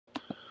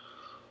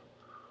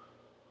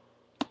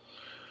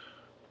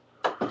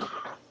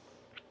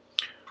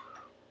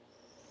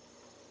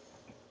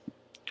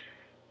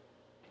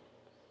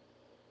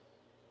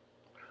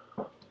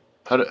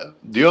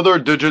The other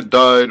digit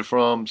died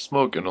from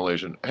smoke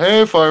inhalation.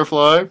 Hey,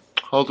 Firefly,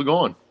 how's it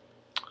going?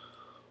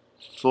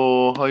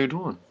 So, how you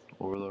doing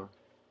over there?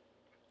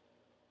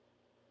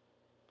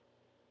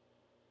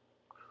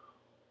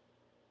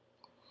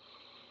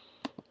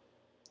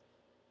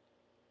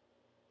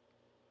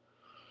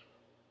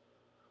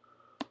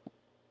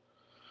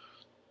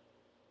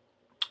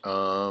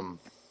 Are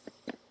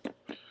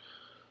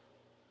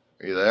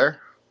you there?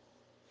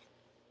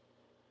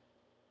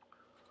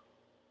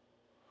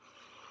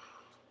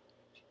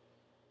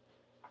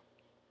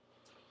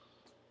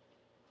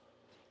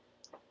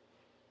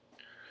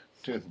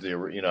 Dude,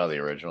 you know the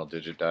original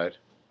digit died?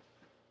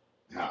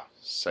 Yeah.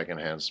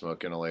 Secondhand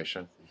smoke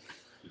inhalation.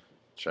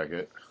 Check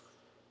it.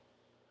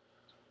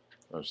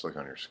 Just look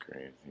on your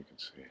screen. You can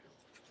see.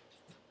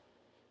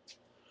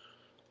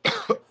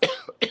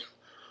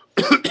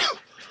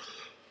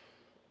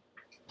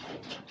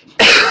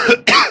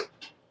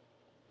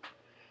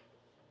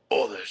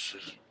 Oh, this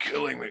is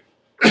killing me.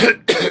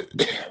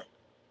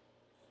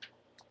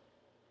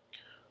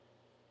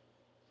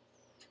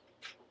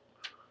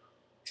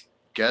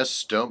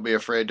 Guests, don't be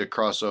afraid to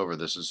cross over.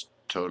 This is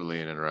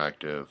totally an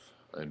interactive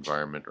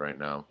environment right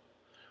now.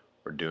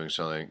 We're doing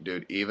something.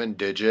 Dude, even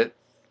Digit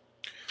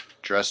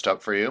dressed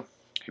up for you.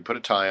 He put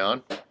a tie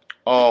on.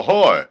 Oh,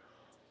 hi.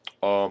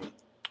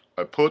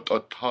 I put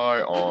a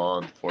tie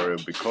on for you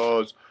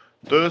because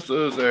this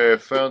is a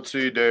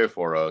fancy day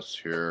for us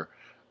here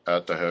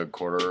at the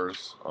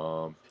headquarters.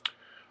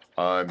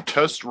 I'm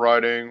test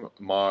riding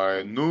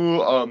my new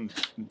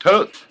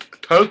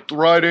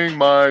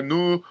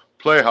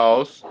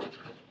playhouse,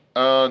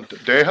 and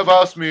they have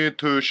asked me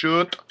to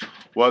shoot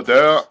what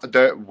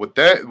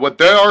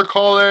they are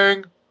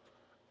calling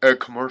a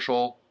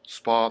commercial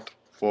spot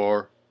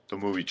for the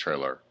movie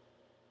trailer.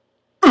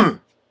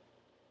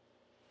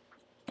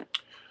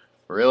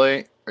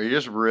 Really? Are you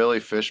just really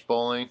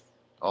fishbowling,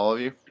 all of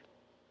you?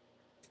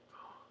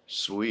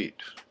 Sweet.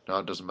 Now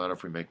it doesn't matter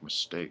if we make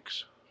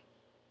mistakes.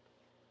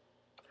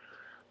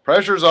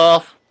 Pressure's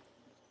off.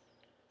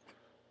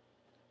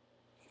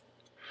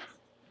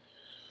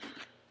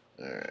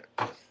 Alright.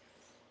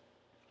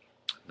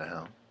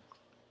 Now.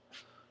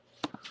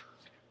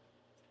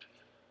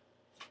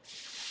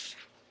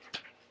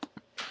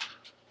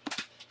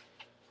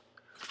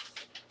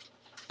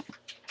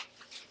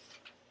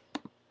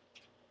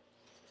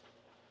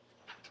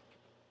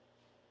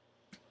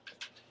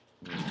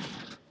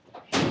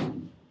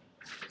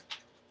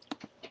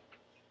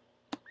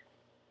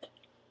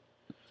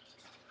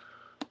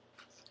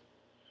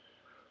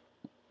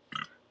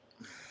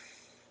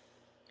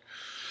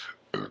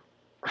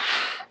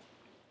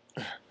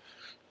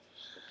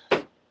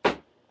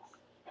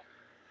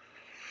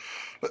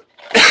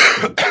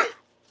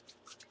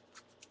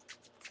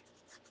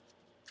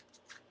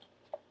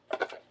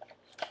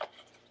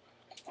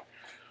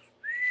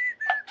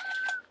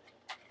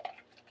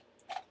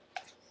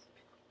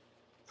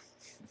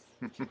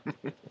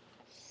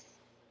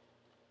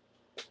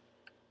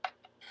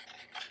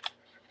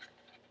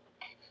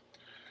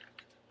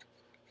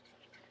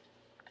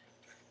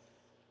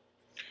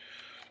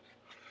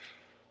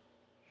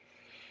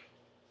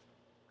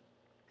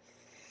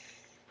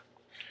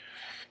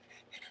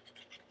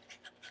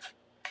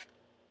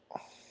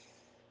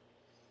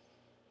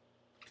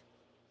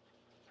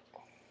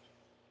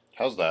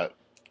 How's that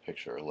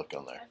picture look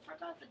on there? I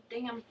forgot the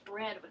damn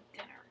bread with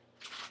dinner.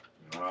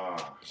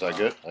 Ah. Is that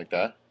good? Like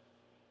that?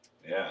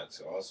 Yeah,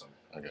 it's awesome.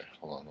 Okay,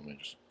 hold on. Let me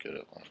just get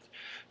it.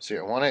 See,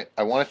 I want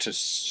it to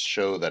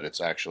show that it's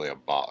actually a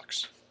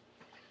box.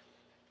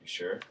 You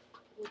sure?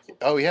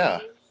 Oh yeah,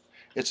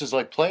 it's his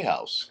like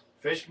playhouse.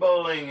 Fish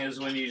bowling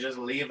is when you just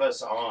leave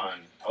us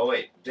on. Oh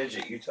wait,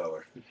 Digit, you tell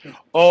her.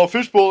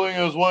 Fish bowling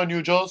is when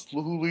you just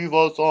leave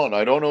us on.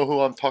 I don't know who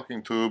I'm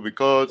talking to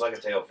because. Like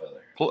a tail feather.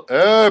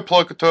 Hey,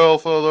 pluck a tail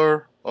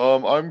feather.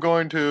 I'm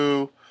going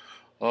to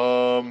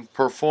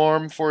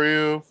perform for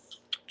you.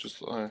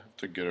 Just I have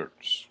to get it.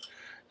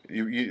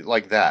 You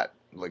like that?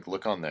 Like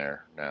look on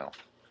there now.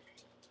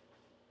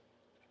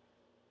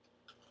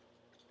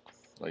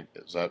 Like,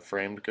 is that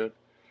framed good?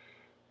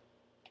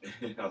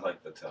 I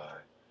like the tie.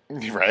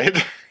 Right?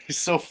 He's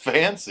so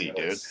fancy,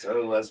 dude. It's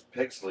so less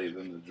pixely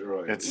than the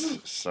droid.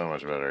 It's so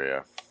much better,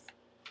 yeah.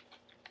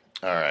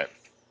 Alright.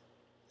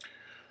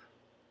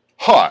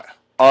 Hi,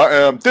 I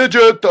am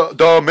Digit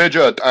the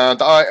Midget,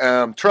 and I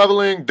am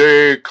traveling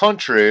the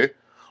country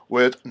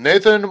with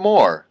Nathan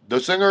Moore,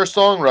 the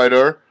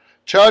singer-songwriter,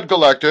 Chad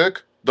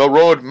Galactic, the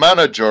road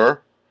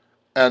manager,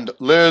 and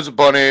Liz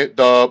Bunny,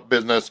 the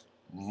business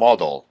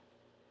model.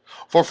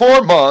 For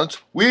 4 months,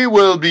 we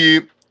will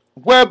be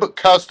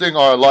webcasting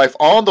our life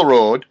on the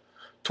road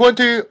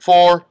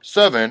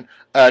 24/7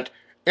 at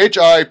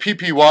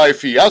HIPPY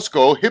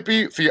Fiasco,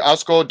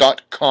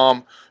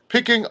 hippyfiasco.com,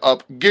 picking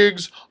up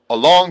gigs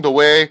along the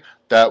way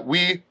that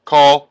we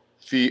call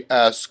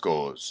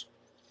fiascos.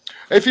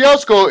 A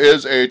fiasco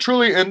is a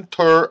truly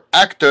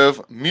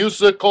interactive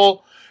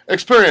musical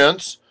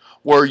experience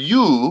where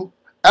you,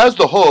 as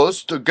the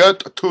host,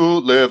 get to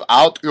live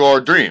out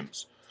your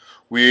dreams.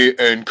 We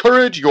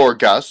encourage your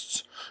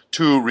guests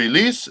to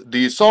release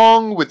the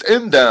song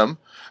within them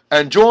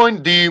and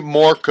join the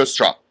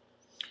orchestra,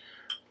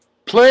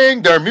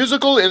 playing their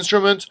musical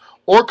instruments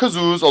or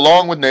kazoos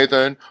along with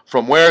Nathan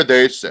from where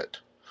they sit.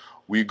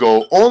 We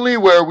go only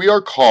where we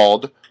are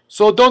called,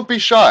 so don't be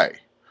shy.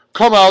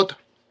 Come out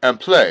and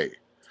play.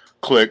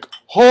 Click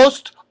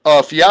Host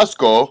a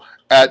Fiasco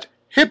at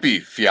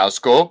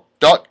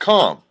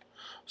hippyfiasco.com.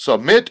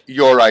 Submit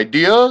your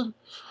idea,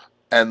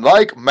 and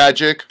like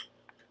magic,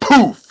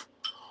 poof!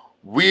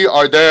 We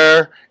are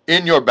there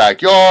in your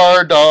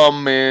backyard,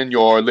 in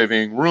your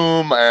living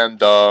room, and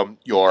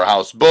your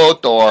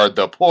houseboat, or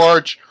the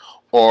porch,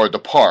 or the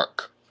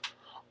park.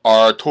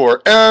 Our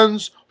tour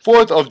ends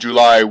 4th of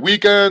July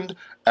weekend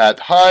at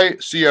High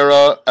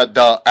Sierra at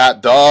the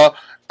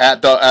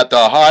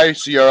High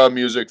Sierra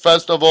Music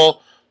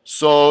Festival.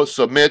 So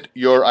submit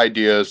your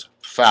ideas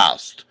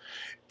fast.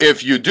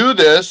 If you do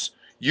this,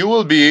 you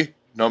will be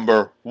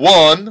number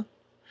 1.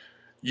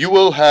 You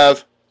will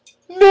have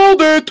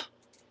nailed it.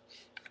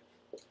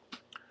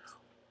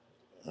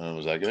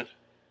 Was that good?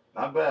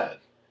 Not bad.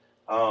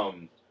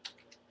 Plug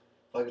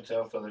a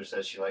Tail Feather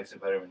says she likes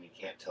it better when you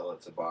can't tell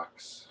it's a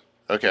box.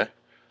 Okay.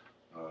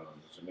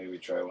 So maybe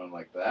try one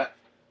like that.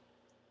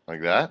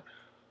 Like that?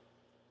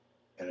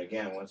 And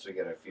again, once we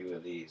get a few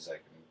of these, I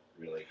can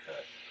really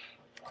cut.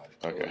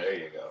 Okay. Oh, there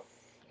you go.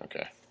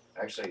 Okay.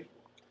 Actually,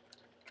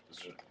 is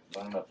there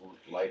not enough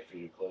light for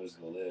you to close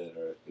the lid,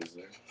 or is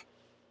there?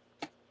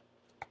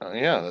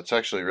 Yeah, that's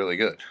actually really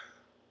good.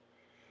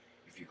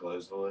 If you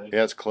close the lid?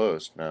 Yeah, it's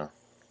closed now.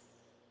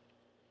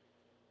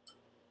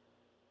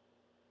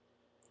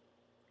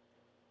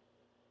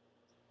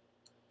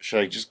 Should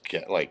I just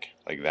get like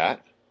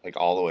that? Like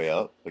all the way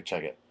up? Like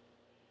check it.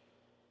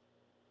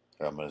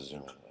 Here, I'm gonna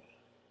zoom in.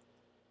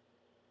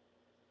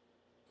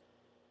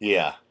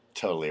 Yeah,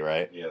 totally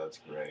right. Yeah, that's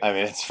great. I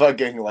mean, it's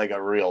fucking like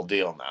a real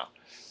deal now.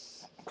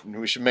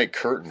 We should make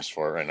curtains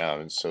for it right now.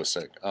 It's so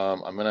sick.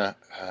 I'm gonna.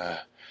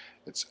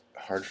 It's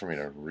hard for me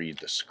to read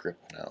the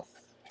script now.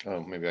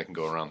 Oh, maybe I can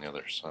go around the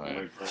other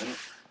side.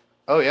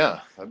 Oh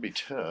yeah, that'd be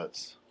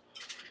tits.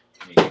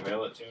 Can you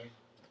email it to me?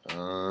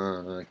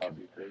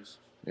 Copy paste.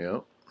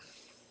 Yep.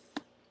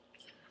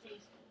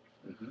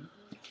 Mm-hmm.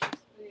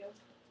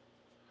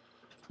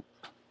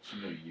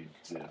 No, you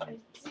did. I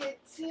did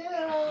too.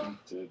 You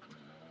did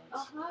not.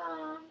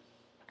 Uh-huh.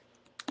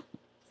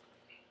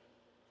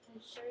 I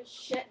sure as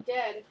shit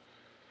did.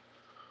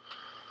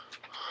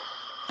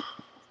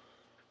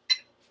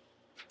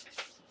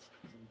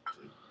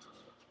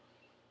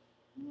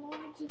 What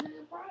did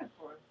you brought it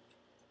for?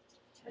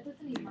 Ted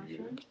doesn't eat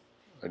mushrooms.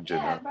 I did Yeah,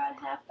 I not. brought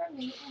half for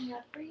me and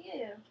half for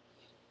you.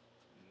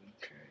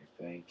 Okay,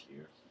 thank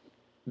you.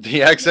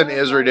 The accent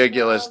You're is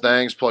ridiculous. welcome.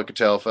 Thanks, Pluck a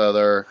Tail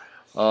Feather.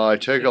 I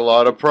take a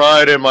lot of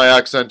pride in my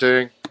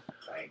accenting.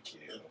 Thank you.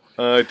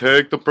 I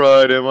take the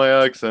pride in my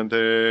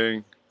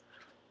accenting.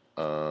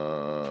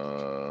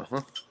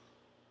 That's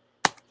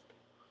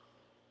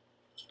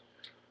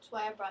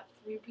why I brought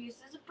 3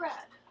 pieces of bread.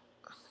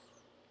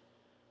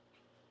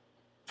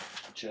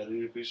 Chad,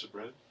 eat a piece of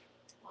bread?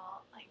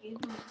 Well, I gave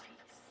him a piece.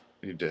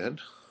 You did?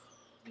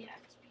 Yeah,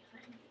 it's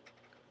behind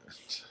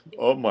you.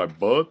 Oh, my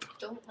butt.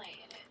 Don't lay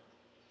in it.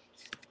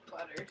 It's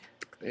buttered.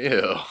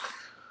 Ew.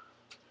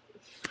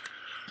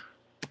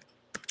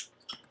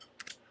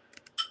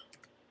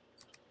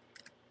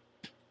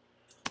 I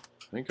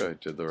think I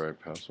did the right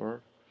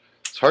password.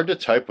 It's hard to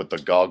type with the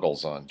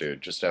goggles on,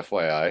 dude. Just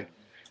FYI.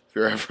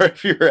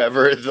 If you're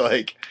ever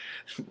like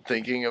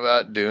thinking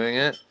about doing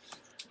it,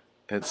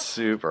 it's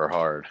super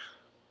hard.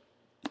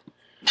 I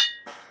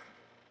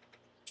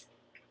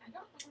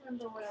don't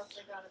remember what else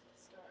I got at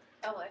the store.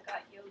 Oh, I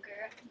got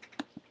yogurt.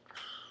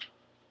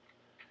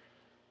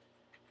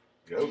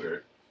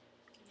 Yogurt?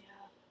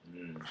 Yeah,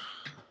 Mm.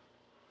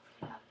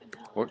 half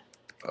vanilla. What?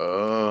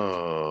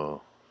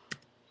 Oh.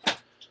 I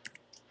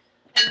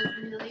had a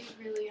really,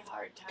 really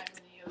hard time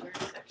in the yogurt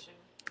section.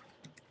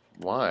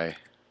 Why?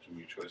 Too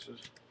many choices?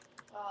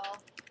 Well,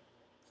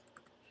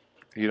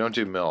 You don't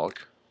do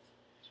milk.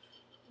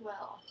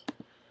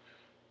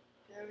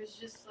 there was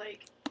just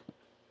like, it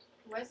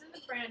wasn't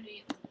the brand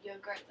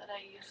yogurt that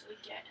I usually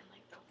get in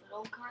like the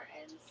little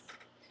cartons.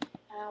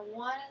 And I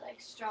wanted like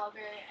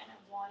strawberry and I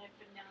wanted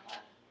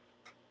vanilla.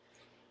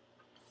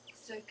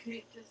 So I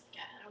couldn't just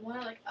get, and I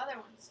wanted like other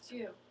ones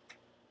too.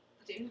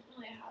 But they didn't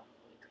really have a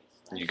really great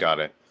selection. You got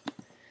it.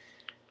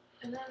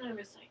 And then there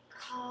was like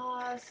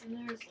cost, and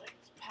there was like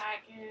this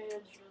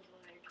package with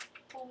like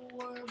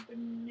 4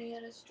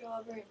 banana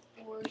strawberry,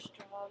 4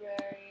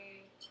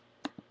 strawberry.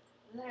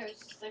 And then I was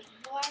just like,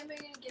 why am I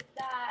gonna get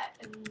that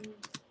and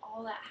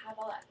all that, have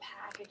all that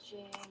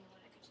packaging when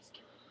I could just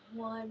get like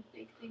 1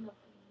 big thing of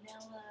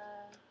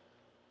vanilla.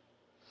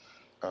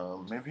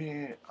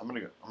 Maybe I'm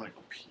gonna go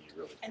pee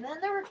really quick. And then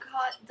the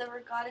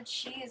ricotta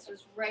cheese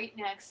was right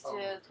next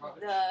to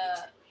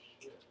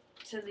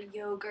the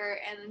yogurt,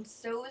 and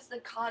so was the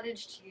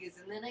cottage cheese.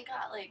 And then I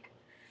got like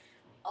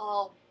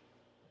all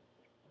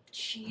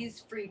cheese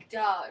freaked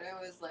out, and I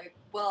was like,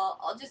 well,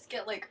 I'll just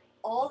get like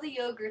all the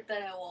yogurt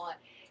that I want,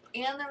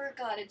 and the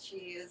ricotta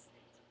cheese,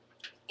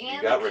 And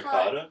You got the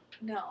ricotta?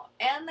 No,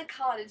 and the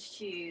cottage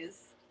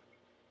cheese.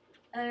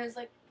 And I was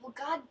like, well,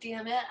 god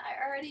damn it, I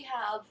already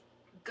have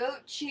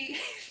goat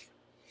cheese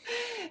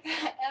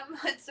and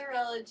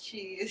mozzarella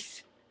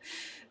cheese.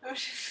 I was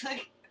just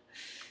like,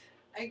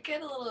 I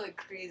get a little bit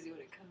crazy when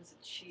it comes to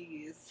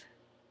cheese.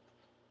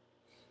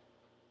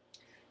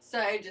 So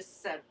I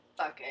just said,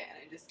 fuck it, and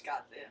I just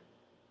got the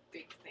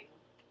big thing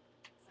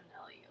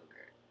vanilla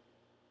yogurt.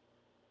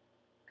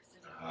 Because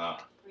it's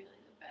really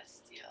the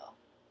best deal.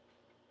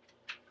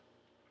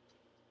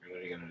 What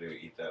are you gonna do?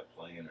 Eat that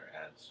plain or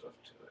add stuff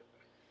to it?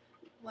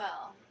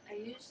 Well, I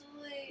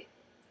usually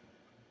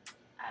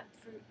add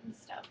fruit and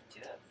stuff to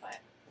it, but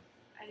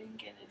I didn't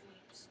get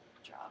any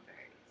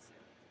strawberries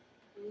or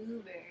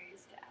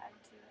blueberries to add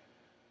to it.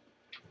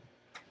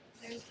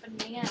 There's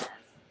bananas.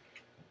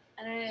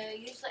 And I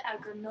usually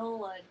add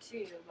granola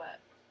too, but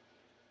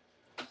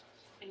I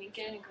didn't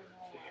get any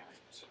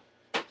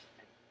granola.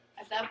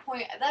 At that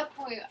point, I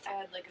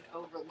had like an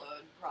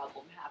overload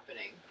problem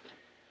happening.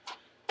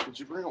 Did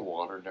you bring a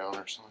water down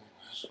or something?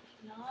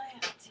 No, I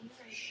have tea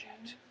right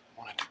there. I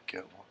wanted to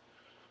get one.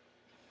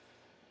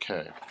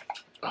 Okay.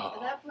 At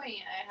that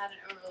point, I had an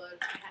overload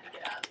and I had to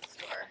get out of the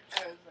store. I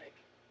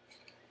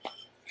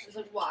was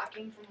like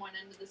walking from one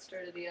end of the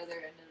store to the other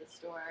end of the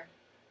store.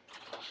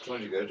 Which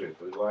one did you go to?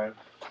 Food Lion?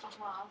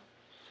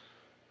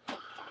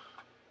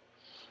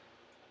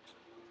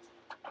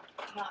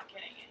 Not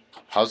getting it.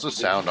 How's the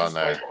sound on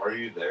there? Are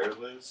you there,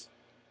 Liz?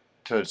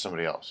 To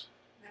somebody else.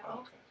 No.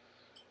 Okay.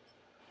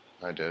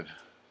 I did.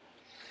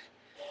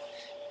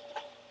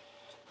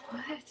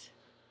 What?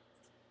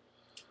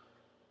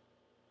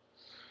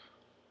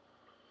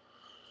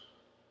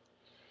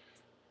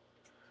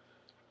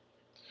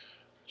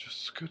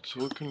 Just get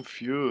so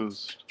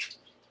confused.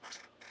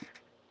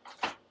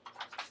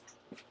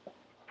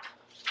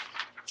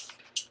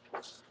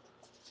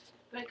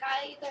 But I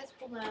got you guys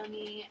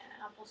bologna and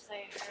apple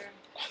cider.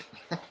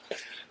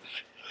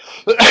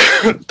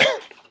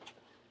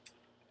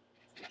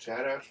 Did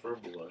Chad ask for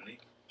bologna?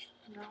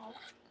 No.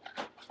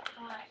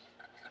 Why?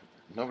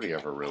 Nobody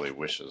ever really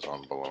wishes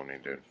on bologna,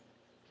 dude.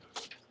 I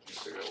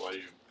figure why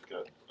you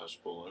got us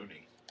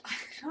bologna. I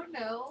don't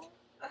know.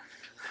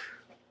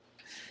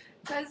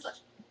 Cause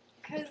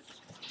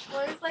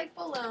Boys like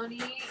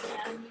bologna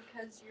and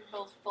because you're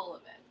both full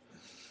of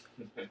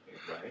it.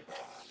 Right.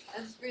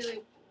 That's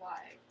really why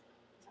I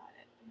got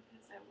it.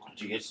 Because I wanted.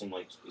 Did you get some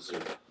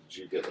did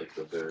you get like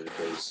the very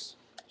base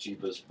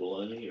cheapest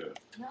bologna or?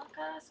 No, I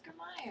got Oscar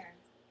Mayer.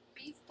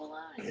 Beef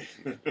bologna.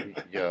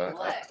 Yeah.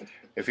 What?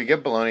 If you get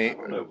I bologna,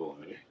 don't know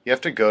bologna. you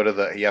have to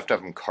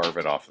have them carve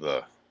it off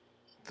the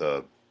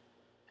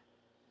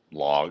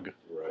log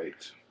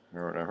Right.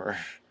 or whatever.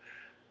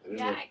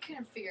 Yeah, I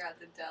couldn't figure out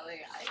the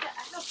deli. I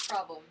have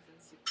problems in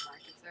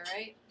supermarkets,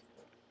 alright?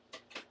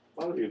 A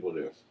lot of people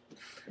do.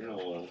 You're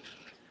not alone.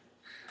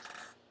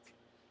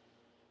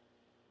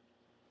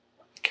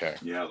 Okay.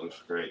 Yeah, it looks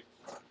great.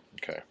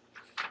 Okay.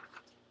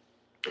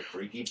 A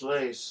freaky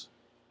place.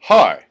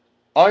 Hi,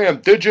 I am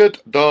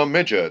Digit the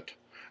Midget,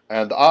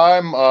 and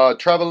I'm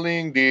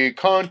traveling the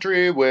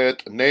country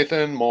with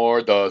Nathan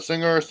Moore, the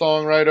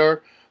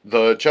singer-songwriter,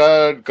 the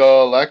Chad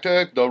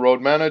Galactic, the road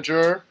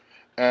manager,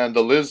 and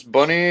the Liz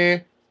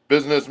Bunny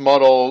business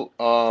model.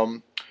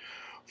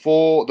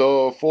 For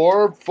the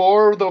 4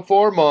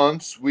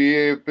 months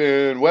we've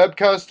been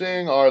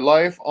webcasting our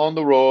life on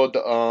the road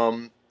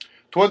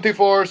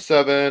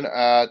 24/7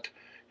 at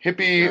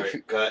Hippy.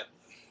 Alright, cut.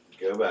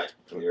 Go back.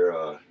 You're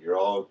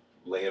all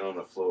laying on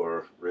the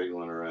floor,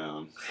 wriggling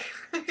around.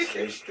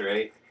 Stay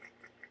straight.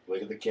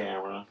 Look at the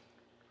camera.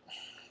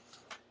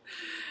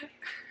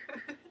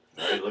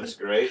 Alright, looks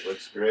great.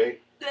 Looks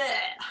great.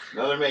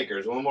 Another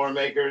makers. One more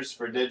makers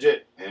for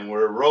Digit, and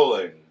we're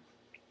rolling.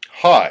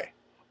 Hi,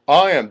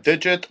 I am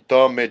Digit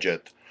the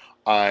Midget.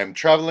 I'm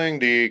traveling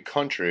the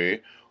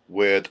country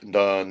with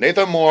the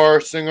Nathan Moore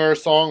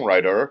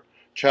singer-songwriter,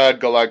 Chad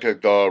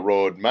Galactic the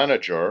road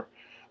manager,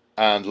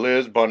 and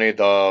Liz Bunny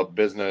the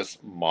business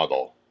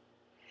model.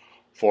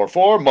 For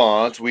 4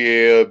 months,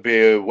 we'll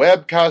be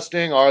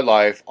webcasting our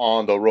life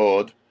on the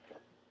road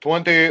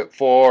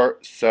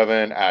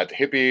 24/7 at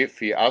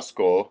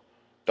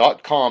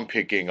hippiefiasco.com,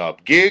 picking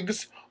up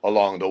gigs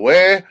along the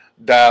way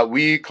that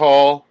we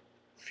call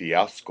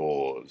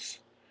fiascos.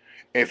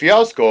 A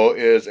fiasco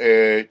is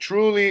a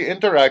truly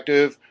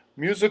interactive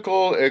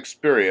musical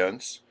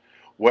experience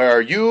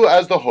where you,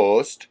 as the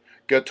host,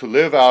 get to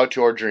live out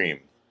your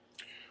dream.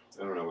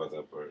 I don't know about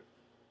that part.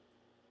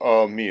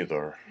 Me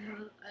either.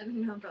 I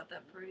didn't know about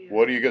that part either.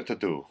 What do you get to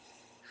do?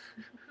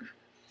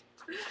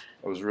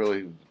 I was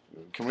really.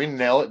 Can we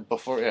nail it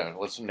before? Yeah,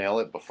 let's nail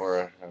it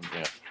before.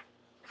 Yeah.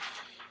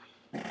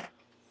 I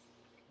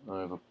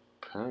have a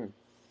pen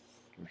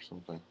or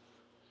something.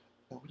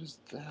 Oh, what is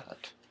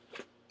that?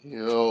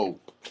 Ew.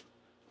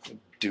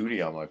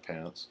 Duty on my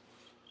pants.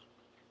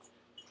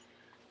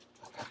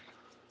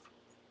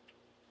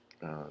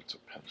 Oh, it's a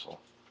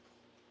pencil.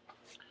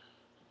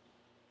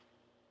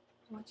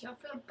 Watch out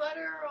for the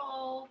butter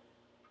roll.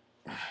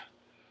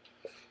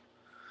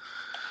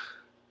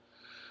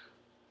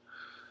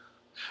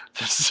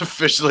 This is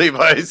officially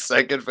my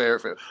second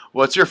favorite.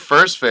 What's your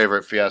first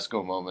favorite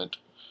fiasco moment?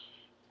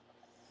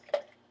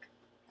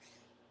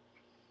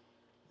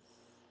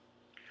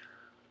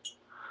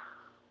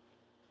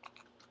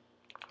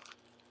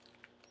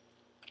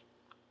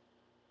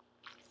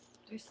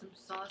 There's some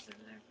sauce over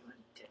there if you want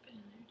to dip it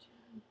in there,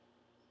 Chad.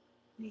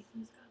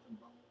 Nathan's got the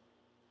bowl.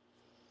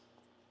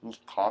 This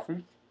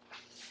coffee?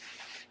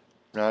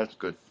 No, that's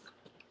good.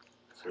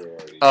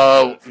 Sorry.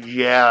 Oh,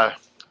 yeah.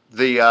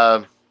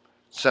 The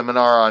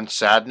seminar on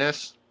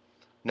sadness?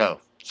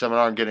 No,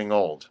 seminar on getting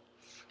old.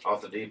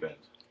 Off the deep end.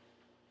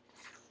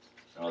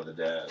 Oh, the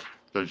dad.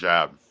 The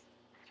jab.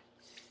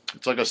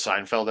 It's like a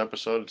Seinfeld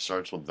episode. It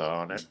starts with the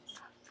on it.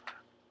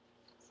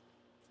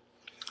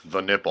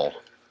 The nipple.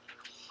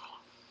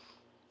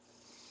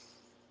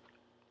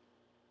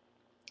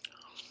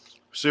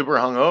 Super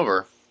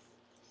hungover.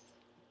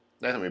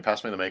 Nathan, will you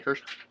pass me the makers?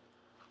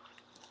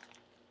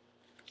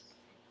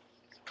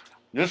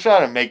 This ought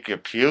to make you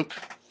puke.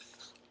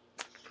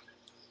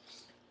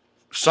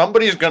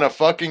 Somebody's gonna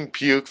fucking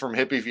puke from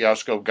Hippy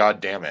Fiasco, god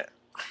damn it.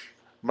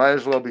 Might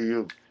as well be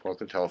you,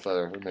 Pocket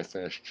Tailfeather. Let me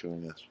finish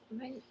chewing this.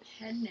 My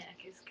head neck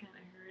is kind of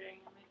hurting.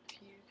 I might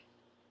puke.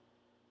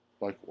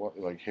 Like what?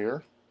 Like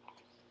here?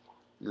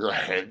 Your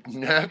head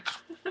neck?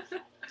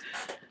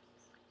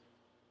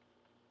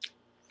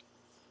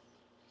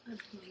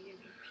 That's gonna give me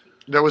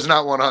puke. There was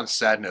not one on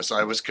sadness.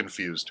 I was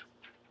confused.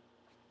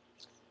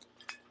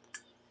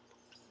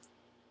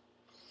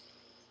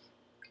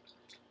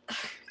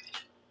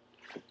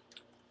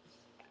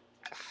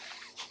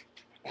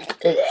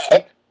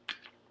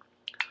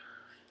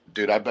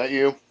 Dude, I bet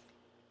you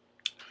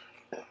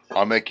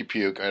I'll make you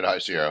puke at high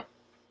zero.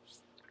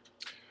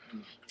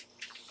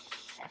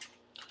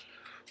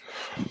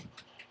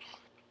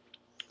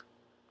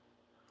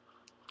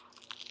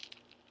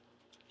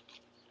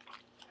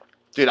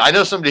 Dude, I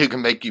know somebody who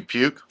can make you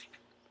puke.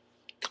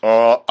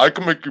 I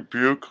can make you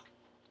puke.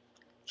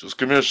 Just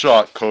give me a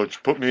shot,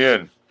 coach. Put me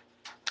in.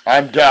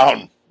 I'm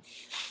down.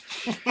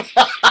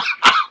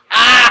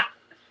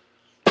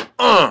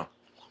 uh.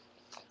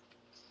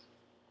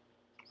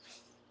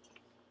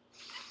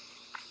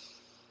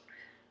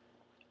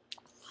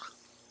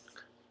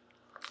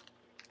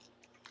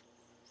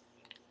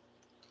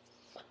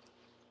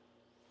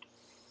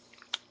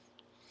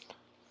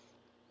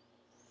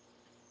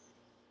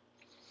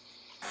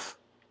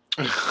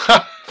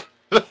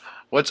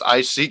 What's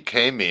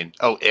ICK mean?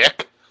 Oh,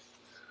 ick?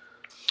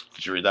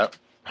 Did you read that?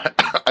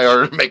 I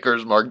ordered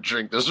Maker's Mark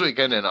drink this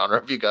weekend in honor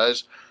of you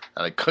guys,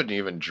 and I couldn't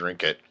even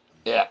drink it.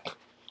 Yeah.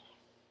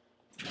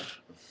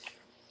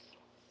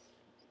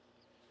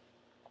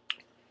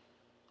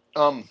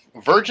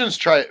 Virgins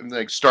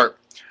start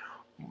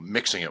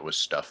mixing it with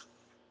stuff,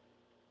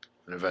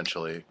 and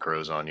eventually it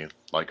grows on you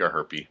like a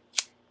herpy.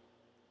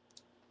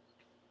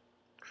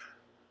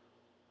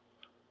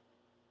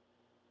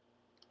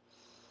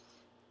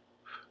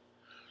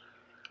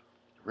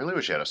 I really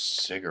wish he had a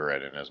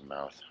cigarette in his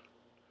mouth.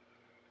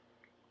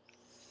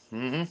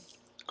 Mm-hmm.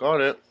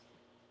 Got it.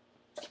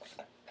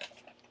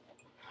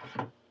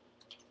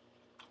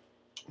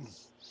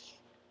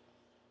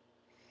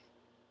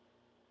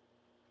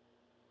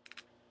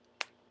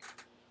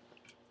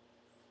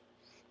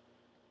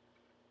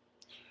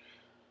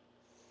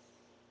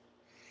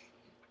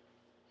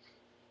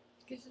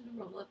 You should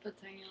roll up a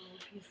tiny little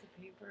piece of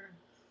paper.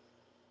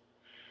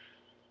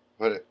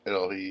 But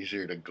it'll be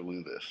easier to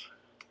glue this.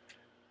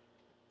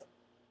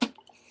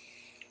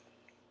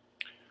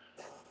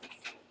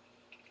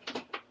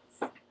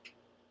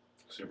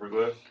 Super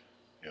glue?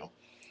 Yep.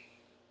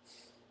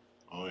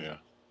 Oh, yeah.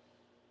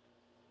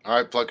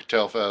 Alright, pluck a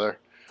tail feather.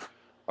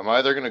 I'm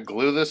either going to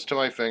glue this to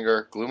my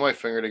finger, glue my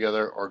finger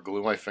together, or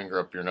glue my finger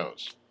up your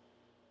nose.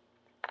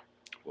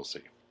 We'll see.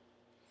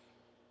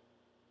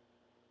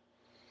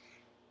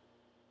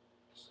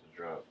 Just a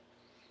drop.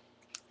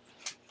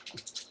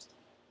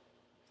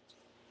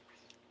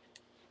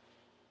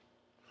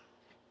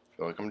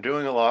 Feel like I'm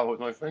doing a lot with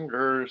my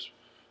fingers.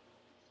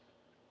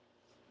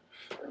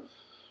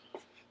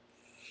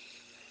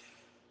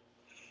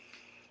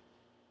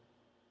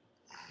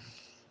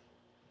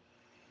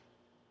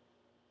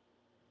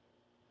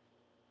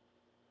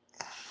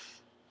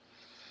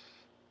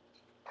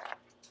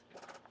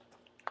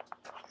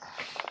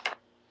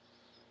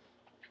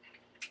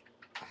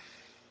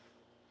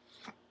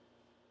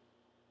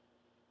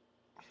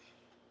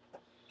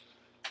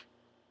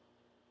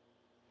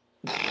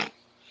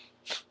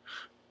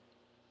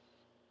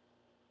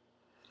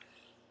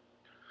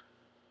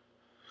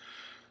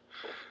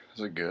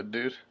 Is it good,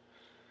 dude?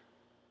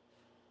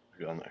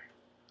 Get on there.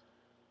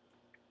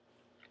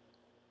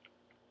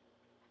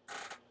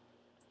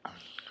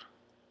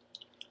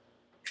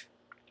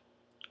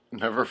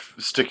 Never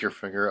stick your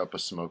finger up a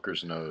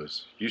smoker's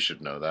nose. You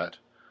should know that.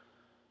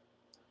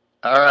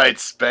 Alright,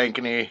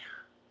 Spankany.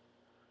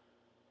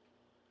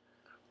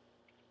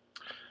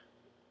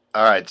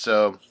 Alright,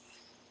 so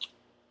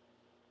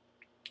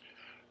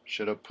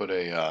should have put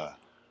a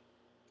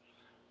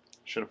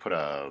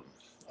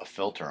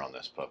filter on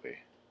this puppy.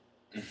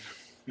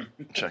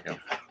 Check him.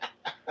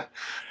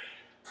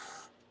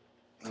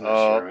 I'm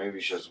not sure. Maybe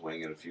you should just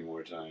wing it a few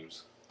more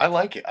times. I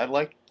like it. I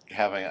like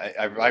having.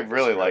 I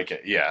really like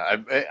it. Yeah,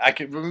 I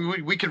could.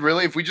 We could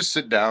really, if we just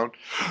sit down,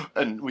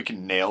 and we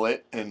can nail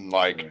it in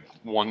like Right.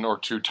 1 or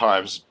 2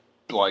 times,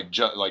 like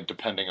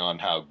depending on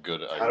how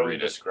good I How do we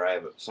read it.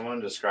 describe it? Someone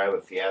describe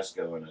a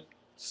fiasco in a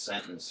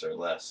sentence or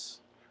less.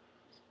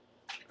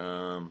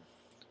 Um.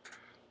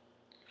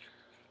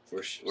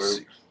 We're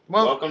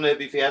Well, welcome to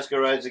Hippy Fiasco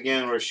Rides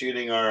again. We're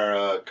shooting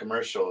our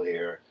commercial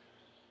here,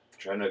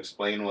 trying to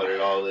explain what it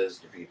all is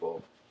to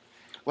people.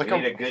 like We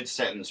need a good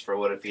sentence for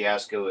what a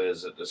fiasco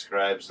is. It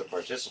describes the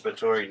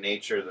participatory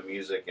nature of the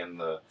music and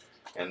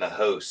the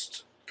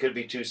host. Could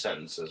be 2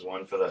 sentences,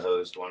 one for the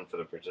host, one for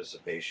the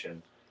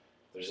participation.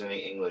 If there's any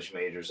English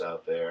majors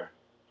out there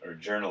or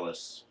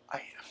journalists.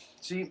 I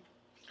see.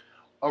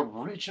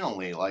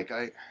 Originally,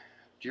 do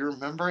you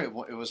remember it?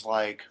 It was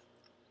like,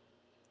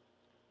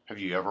 have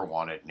you ever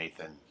wanted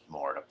Nathan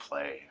Moore to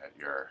play at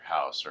your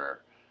house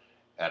or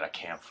at a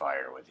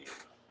campfire with you?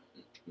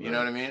 You know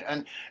what I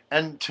mean?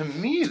 And to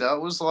me, that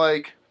was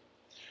like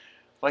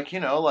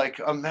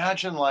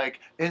imagine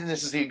and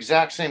this is the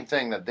exact same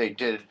thing that they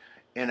did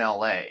in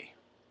L.A.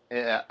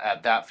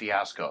 At that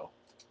fiasco.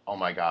 Oh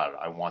my God,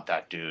 I want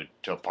that dude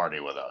to party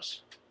with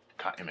us.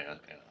 I mean,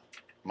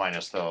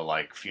 minus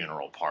the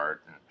funeral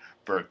part and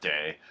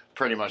birthday.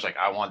 Pretty much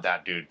I want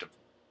that dude to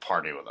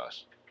party with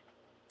us.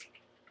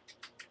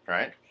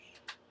 Right?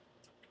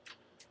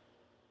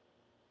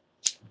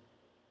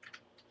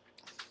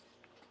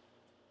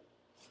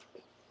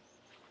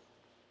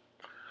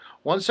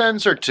 One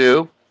sentence or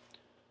two.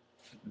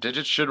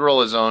 Digit should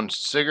roll his own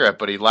cigarette,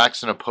 but he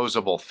lacks an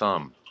opposable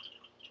thumb.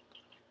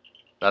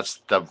 That's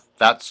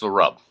the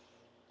rub.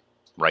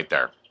 Right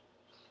there.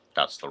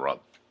 That's the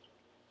rub.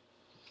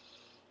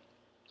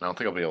 I don't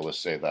think I'll be able to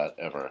say that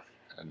ever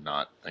and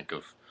not think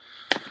of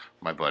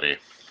my buddy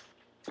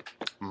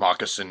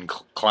Moccasin,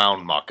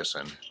 Clown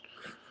Moccasin.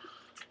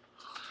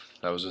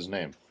 That was his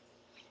name.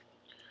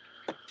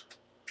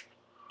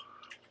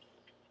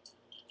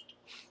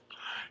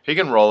 He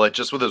can roll it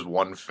just with his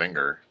one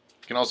finger.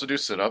 He can also do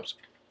sit-ups.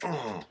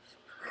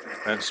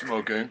 And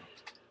smoking.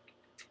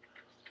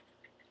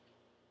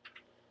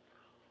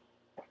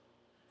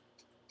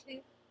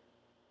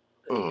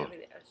 Ugh.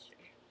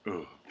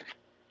 Ugh.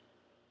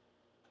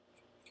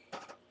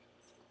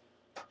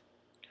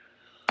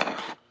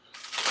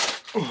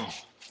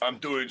 I'm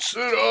doing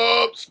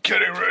sit-ups,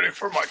 getting ready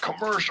for my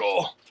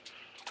commercial.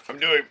 I'm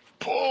doing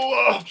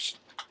pull-ups.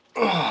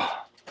 Ugh.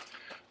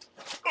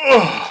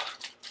 Ugh.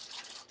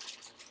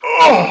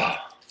 Ugh.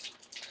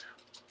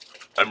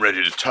 I'm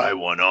ready to tie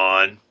one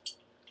on.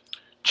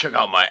 Check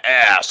out my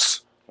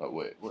ass. Oh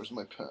wait, where's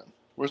my pen?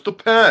 Where's the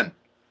pen?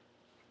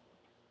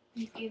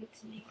 You gave it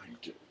to me. I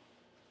did.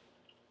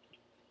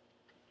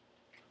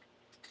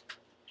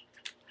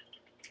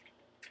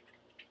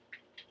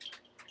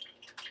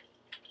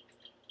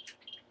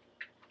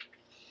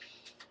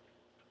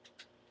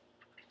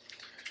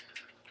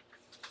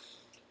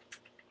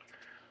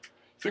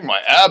 Think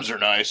my abs are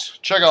nice?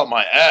 Check out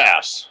my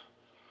ass.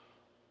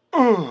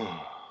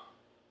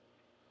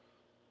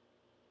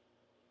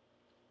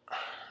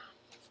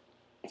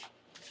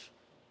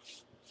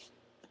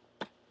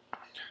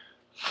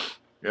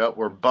 Yep,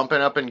 we're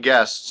bumping up in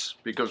guests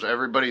because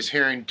everybody's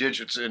hearing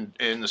digits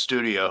in the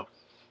studio.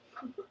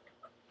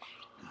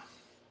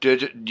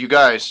 You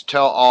guys,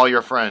 tell all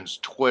your friends.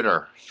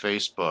 Twitter,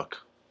 Facebook.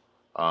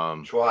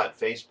 Twat,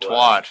 face blast.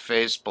 Twat,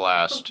 face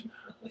blast.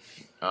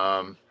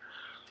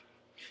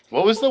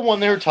 What was the one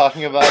they were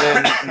talking about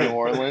in New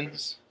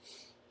Orleans?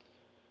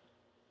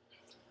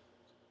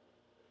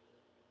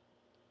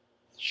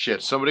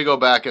 Shit, somebody go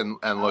back and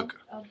look.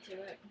 I'll do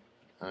it.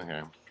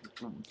 Okay.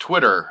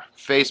 Twitter,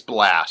 face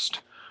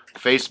blast,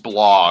 face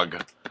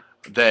blog.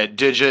 That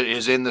Digit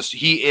is in this.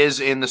 He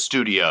is in the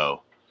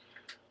studio.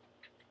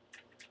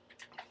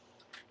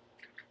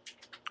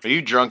 Are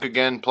you drunk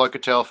again, Pluck a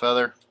Tail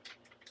Feather?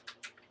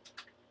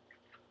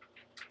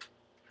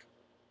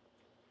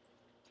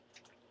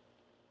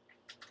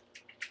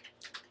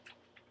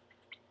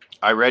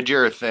 I read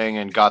your thing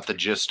and got the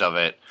gist of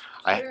it.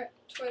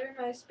 Twitter,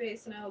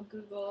 MySpace, and I'll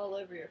Google all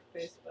over your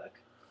Facebook.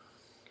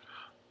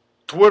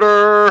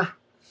 Twitter,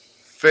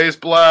 face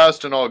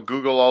blast, and I'll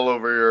Google all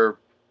over your...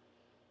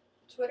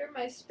 Twitter,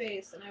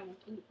 MySpace, and I will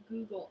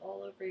Google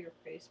all over your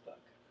Facebook.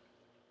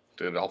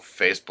 Dude, I'll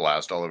face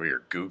blast all over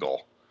your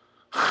Google.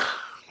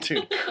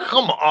 Dude,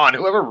 come on.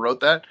 Whoever wrote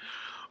that.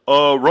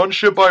 Run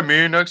shit by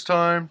me next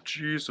time.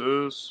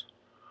 Jesus.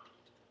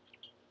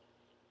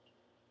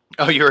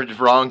 Oh, you're in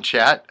wrong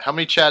chat? How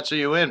many chats are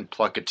you in,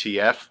 Pluck a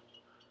TF?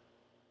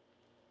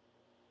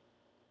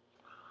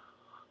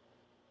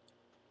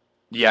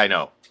 Yeah, I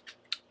know.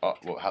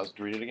 Well,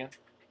 read it again?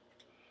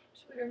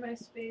 Twitter,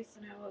 MySpace,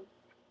 and I will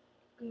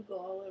Google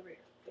all over your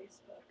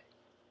Facebook.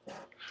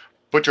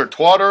 Put your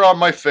twatter on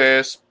my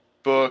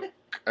Facebook,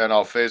 and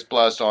I'll face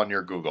blast on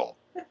your Google.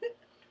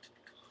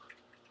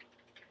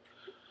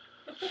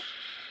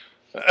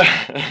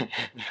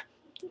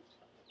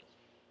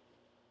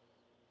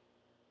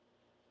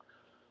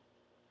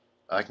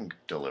 I can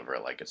deliver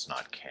it like it's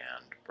not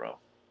canned, bro.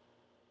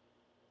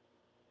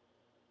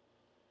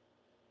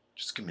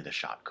 Just give me the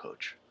shot,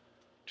 coach.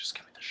 Just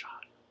give me the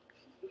shot.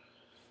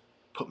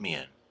 Put me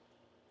in.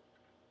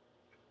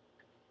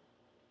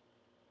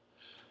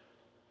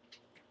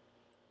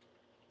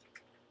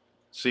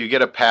 So you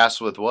get a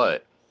pass with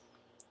what?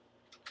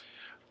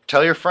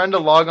 Tell your friend to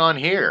log on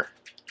here.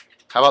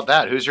 How about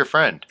that? Who's your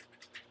friend?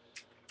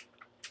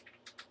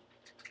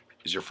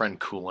 Is your friend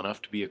cool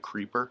enough to be a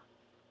creeper?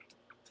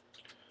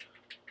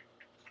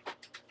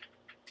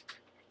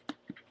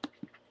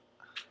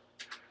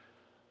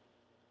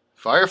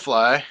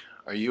 Firefly,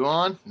 are you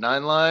on?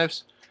 9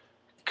 lives.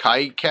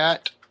 Kite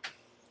Cat.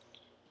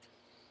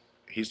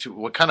 He's too.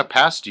 What kind of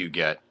pass do you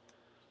get?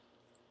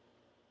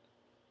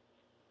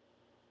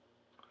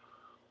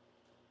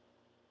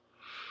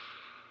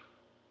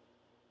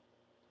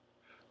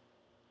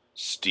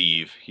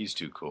 Steve. He's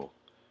too cool.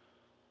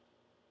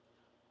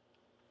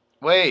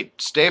 Wait,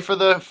 stay for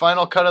the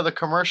final cut of the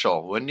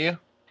commercial, wouldn't you?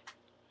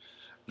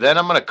 Then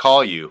I'm gonna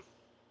call you.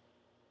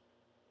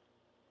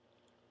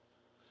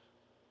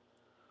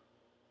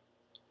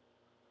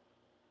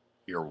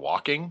 You're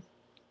walking?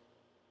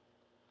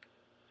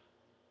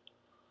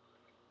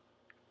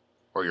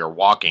 Or you're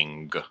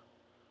walking?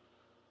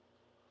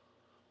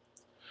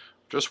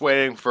 Just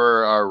waiting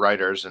for our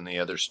writers in the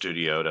other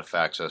studio to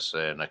fax us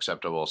an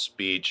acceptable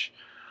speech.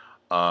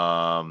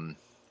 An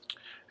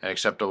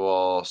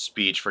acceptable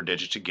speech for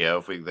Digit to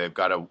give. They've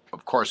got to,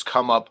 of course,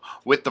 come up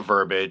with the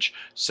verbiage,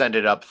 send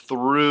it up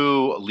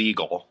through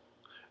legal.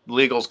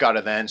 Legal's got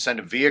to then send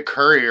it via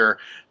courier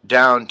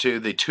down to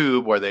the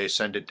tube where they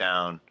send it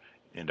down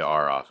into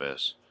our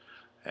office.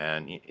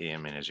 And I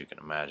mean, as you can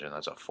imagine,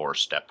 that's a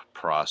 4-step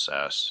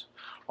process,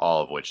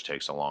 all of which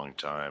takes a long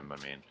time. I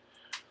mean,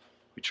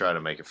 we try to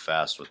make it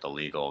fast with the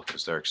legal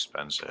because they're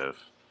expensive.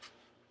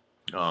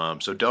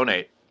 So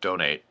donate,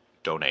 donate,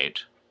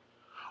 donate.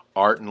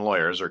 Art and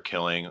lawyers are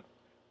killing,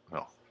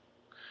 well,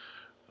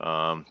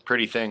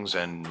 pretty things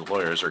and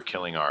lawyers are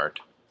killing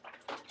art.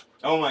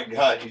 Oh my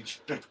God!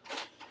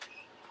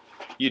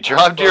 You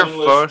dropped your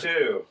phone.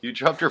 Too. You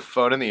dropped your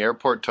phone in the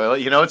airport toilet.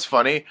 You know what's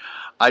funny?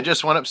 I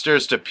just went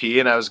upstairs to pee,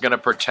 and I was gonna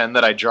pretend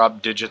that I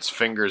dropped Digit's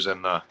fingers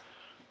in the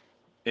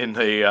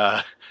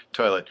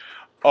toilet.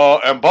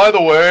 And by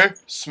the way,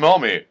 smell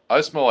me. I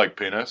smell like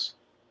penis.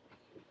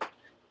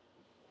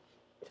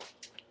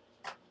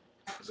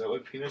 Is that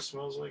what penis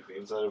smells like? The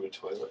inside of a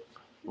toilet?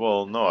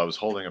 Well, no, I was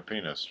holding a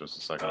penis just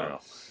a second ago,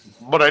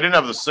 but I didn't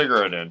have the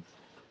cigarette in.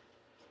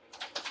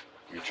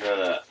 You try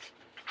that.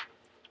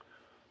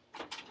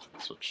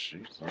 That's what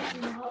she said.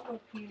 That's not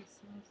what penis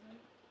smells like.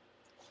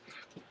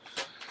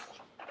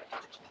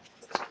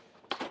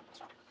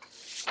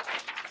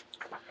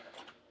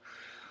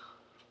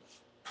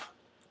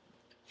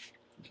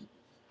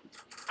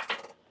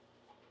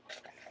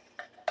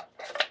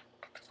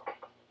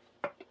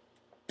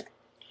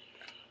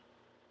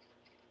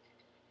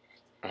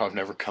 I've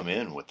never come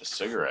in with the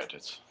cigarette.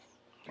 It's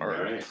All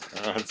right.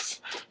 That's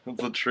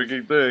a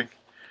tricky thing.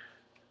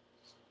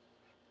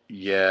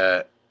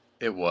 Yeah,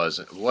 it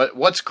wasn't.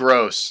 What's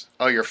gross?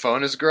 Oh, your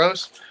phone is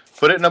gross?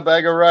 Put it in a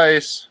bag of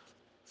rice.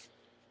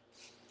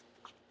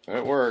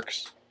 It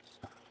works.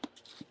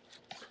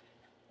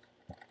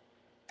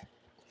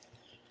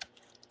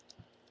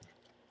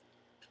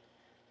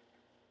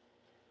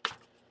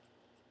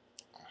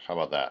 How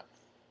about that?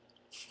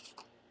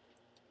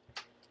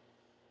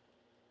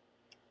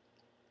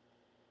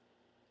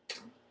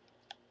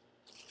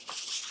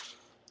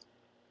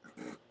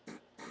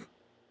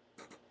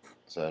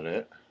 Is that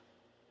it?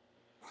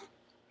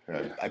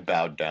 I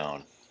bowed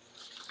down.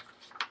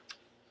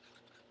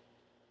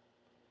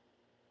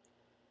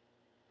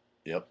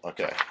 Yep,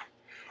 okay.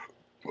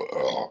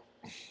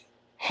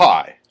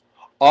 Hi,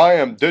 I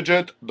am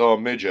Digit the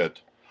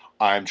Midget.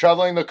 I am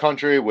traveling the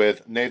country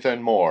with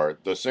Nathan Moore,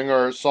 the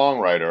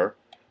singer-songwriter,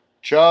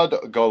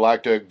 Chud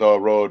Galactic, the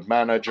road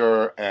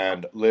manager,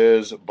 and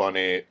Liz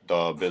Bunny,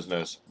 the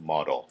business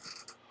model.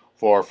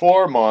 For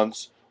 4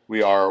 months,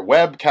 we are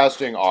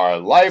webcasting our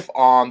life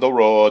on the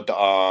road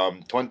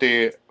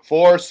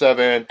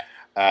 24/7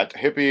 at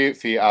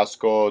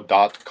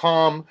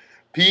hippyfiasco.com,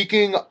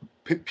 picking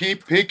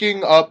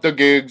up the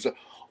gigs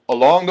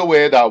along the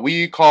way that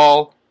we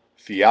call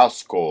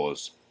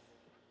fiascos.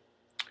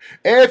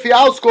 A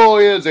fiasco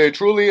is a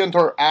truly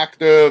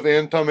interactive,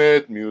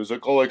 intimate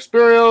musical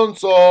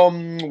experience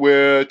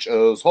which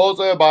is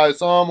hosted by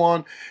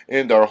someone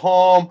in their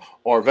home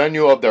or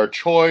venue of their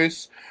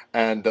choice,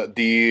 and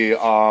the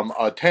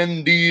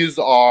attendees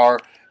are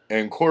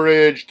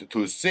encouraged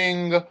to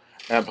sing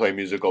and play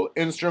musical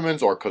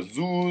instruments or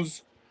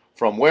kazoos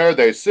from where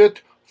they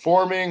sit,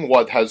 forming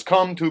what has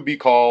come to be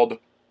called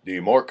the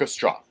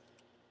orchestra.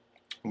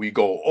 We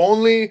go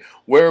only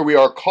where we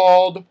are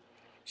called,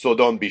 so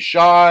don't be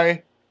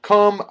shy.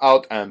 Come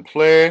out and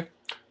play.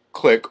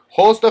 Click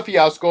host a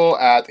fiasco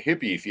at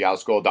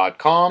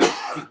hippyfiasco.com.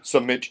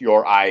 Submit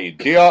your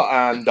idea,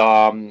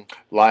 and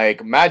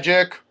like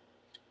magic,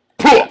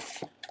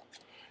 poof!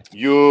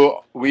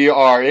 We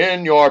are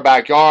in your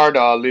backyard,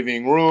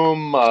 living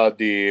room,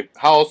 the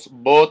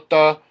houseboat,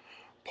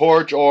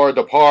 porch or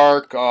the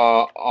park.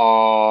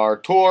 Our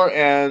tour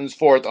ends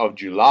 4th of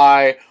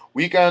July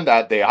weekend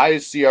at the High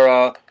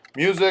Sierra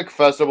Music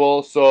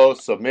Festival, so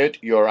submit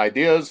your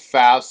ideas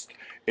fast.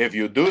 If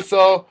you do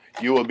so,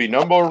 you will be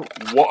number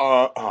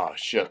one.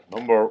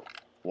 Number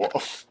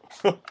what?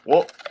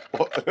 What?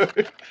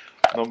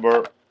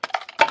 Number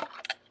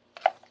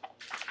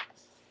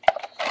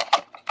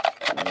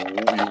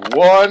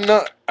one,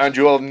 and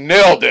you have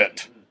nailed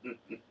it.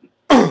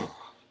 That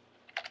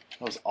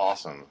was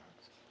awesome.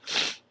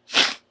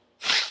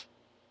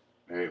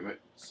 All right,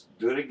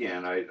 do it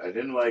again. I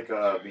didn't like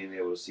being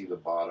able to see the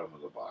bottom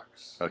of the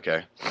box.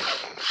 Okay.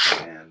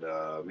 And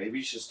maybe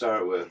you should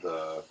start with.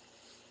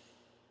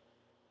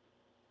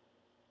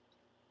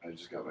 I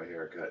just got my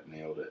hair cut and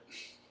nailed it.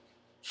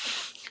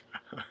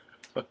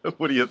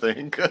 What do you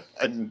think?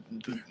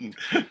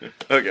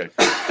 Okay.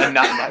 And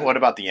what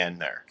about the end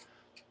there?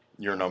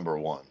 You're number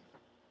one.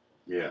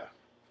 Yeah.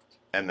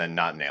 And then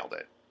not nailed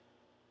it.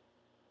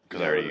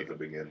 Because at the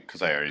beginning.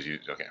 Because I already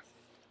used. Okay.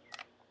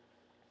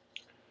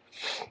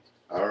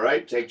 All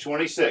right, take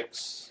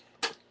 26.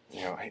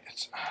 You know,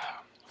 it's.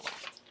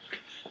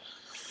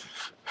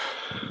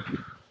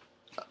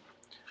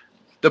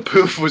 The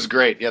poof was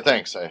great. Yeah,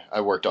 thanks. I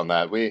worked on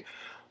that. We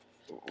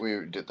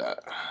did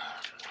that.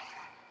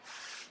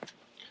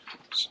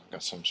 So I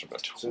got some sort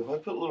of tool. So if I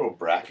put little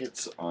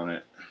brackets on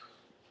it,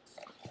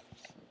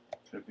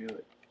 could it be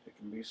like it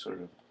can be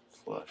sort of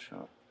flush,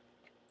 huh?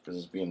 Because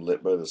it's being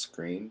lit by the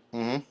screen.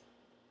 Mm-hmm.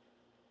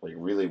 Like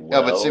really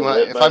well. Yeah, but see,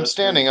 if I'm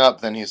standing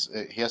up, then he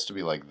has to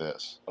be like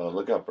this. Oh,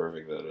 look how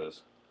perfect that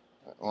is.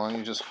 Why don't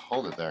you just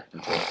hold it there?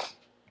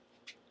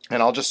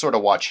 And I'll just sort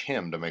of watch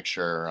him to make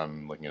sure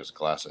I'm looking at his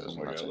glasses. Oh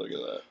my god, look at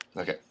that.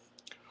 Okay.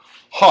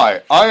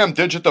 Hi, I am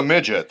Digit the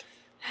Midget.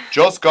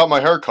 Just got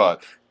my hair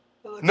cut.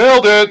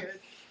 Nailed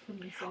it!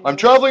 I'm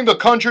traveling the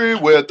country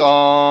with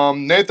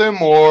Nathan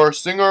Moore,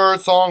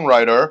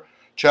 singer-songwriter,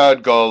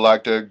 Chad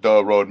Galactic,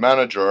 the road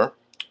manager,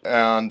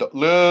 and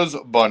Liz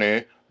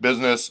Bunny,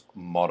 business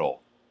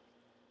model.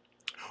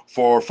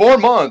 For 4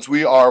 months,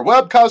 we are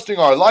webcasting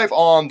our life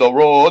on the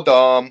road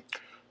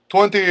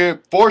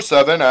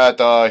 24/7 at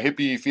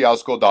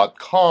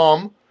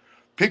hippyfiasco.com,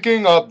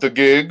 picking up the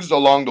gigs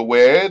along the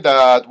way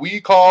that we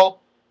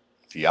call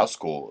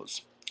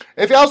fiascos.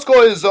 A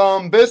fiasco is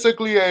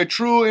basically a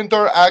true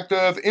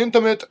interactive,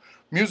 intimate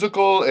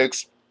musical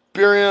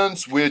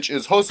experience which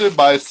is hosted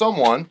by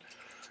someone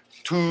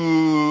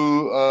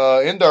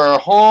in their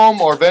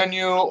home or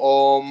venue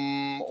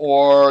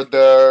or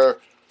their.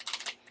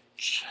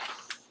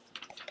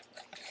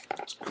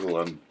 That's cool.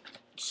 I'm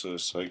so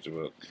psyched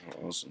about how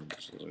awesome.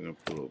 So I'm gonna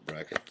put a little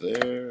bracket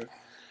there.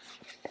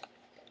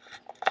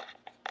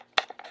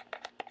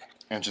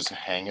 And just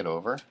hang it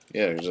over?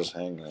 Yeah, just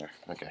hang there.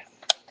 Okay.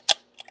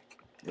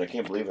 But I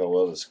can't believe how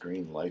well the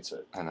screen lights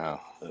it. I know.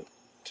 That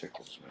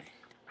tickles me.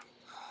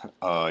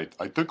 I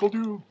tickled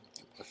you.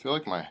 I feel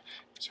like my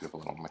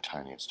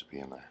tie needs to be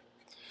in there.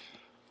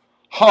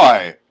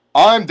 Hi,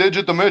 I'm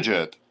Digit the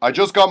Midget. I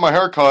just got my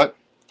hair cut.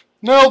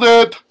 Nailed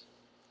it!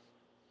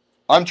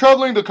 I'm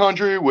traveling the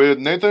country with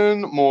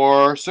Nathan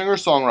Moore,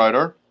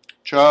 singer-songwriter,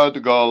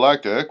 Chad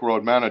Galactic,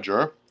 road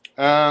manager,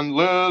 and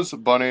Liz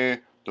Bunny,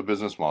 the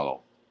business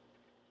model.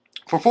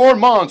 For 4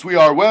 months, we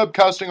are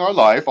webcasting our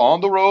life on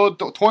the road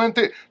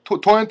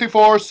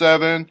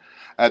 24/7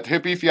 at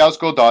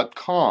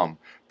hippyfiasco.com,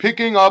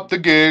 picking up the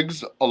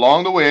gigs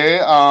along the way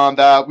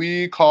that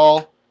we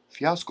call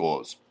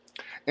fiascos.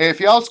 A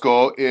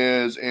fiasco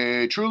is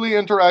a truly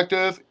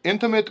interactive,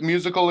 intimate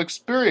musical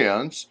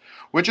experience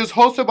which is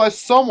hosted by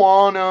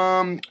someone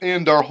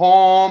in their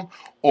home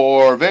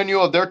or venue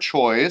of their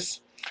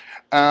choice,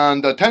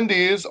 and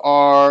attendees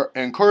are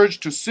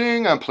encouraged to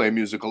sing and play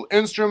musical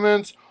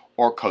instruments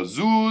or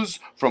kazoos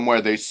from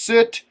where they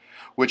sit,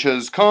 which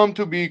has come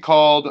to be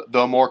called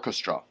the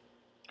morchestra.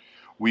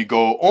 We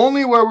go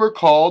only where we're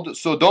called,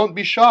 so don't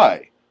be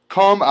shy.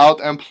 Come out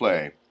and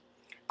play.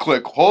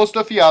 Click Host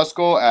a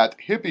Fiasco at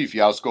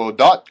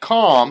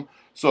hippyfiasco.com,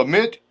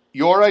 submit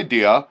your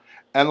idea,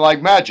 and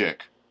like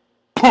magic,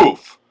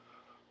 poof!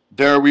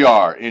 There we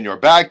are, in your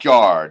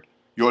backyard,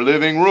 your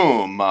living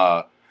room,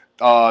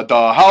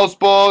 the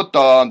houseboat,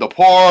 the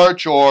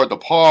porch, or the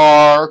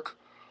park,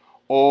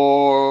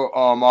 or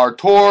our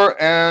tour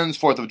ends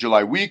 4th of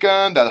July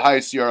weekend at High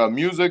Sierra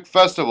Music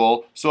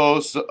Festival, so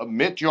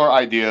submit your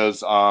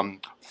ideas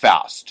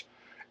fast.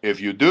 If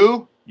you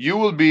do, you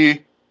will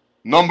be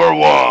number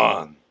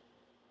one.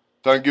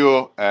 Thank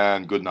you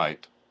and good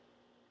night.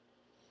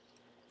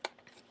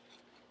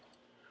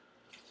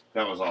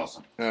 That was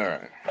awesome. All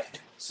right.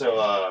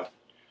 So,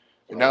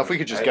 now if we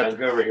could just I'd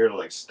go over here to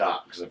like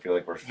stop because I feel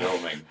like we're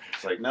filming.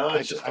 It's like no,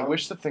 it's I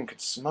wish the thing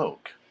could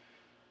smoke.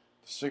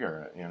 The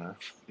cigarette, you know.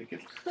 You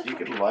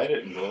could light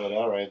it and blow it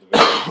out right at the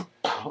beginning.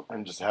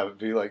 And just have it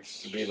be like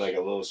A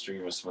little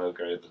stream of smoke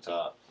right at the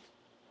top.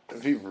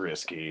 It'd be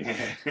risky.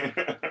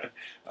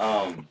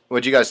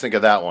 What'd What'd you guys think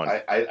of that one?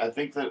 I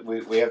think that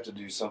we have to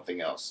do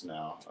something else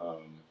now.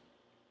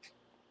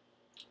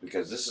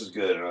 because this is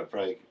good, and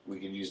we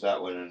can use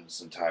that one in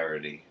its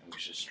entirety. We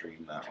should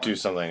stream that one. Do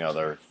something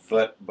other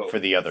But for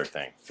the other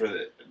thing. for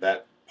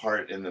that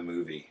part in the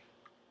movie,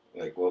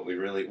 like what we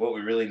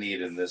really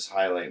need in this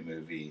highlight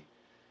movie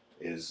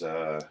is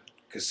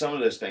because some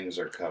of those things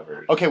are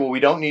covered. Okay, well, we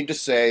don't need to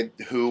say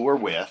who we're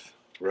with,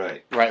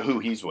 Right. right? Who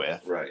he's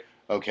with. Right.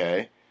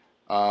 Okay.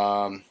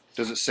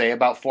 Does it say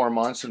about 4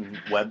 months in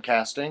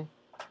webcasting?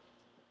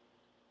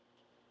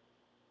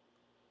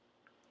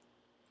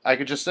 I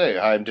could just say,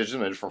 hi, I'm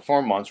Digital Image. For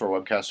 4 months, we're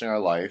webcasting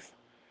our life,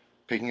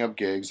 picking up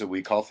gigs that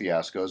we call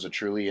fiascos, a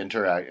truly and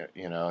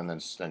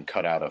then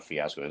cut out a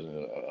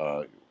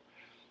fiasco.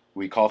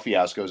 We call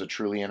fiascos a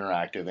truly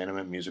interactive,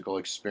 intimate musical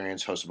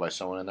experience hosted by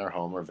someone in their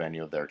home or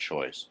venue of their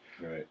choice.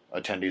 Right.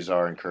 Attendees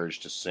are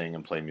encouraged to sing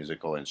and play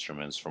musical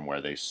instruments from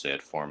where they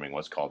sit, forming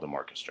what's called an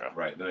orchestra.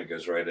 Right. Then it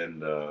goes right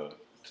into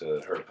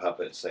her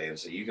puppet saying,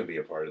 "So you can be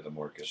a part of the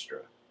orchestra."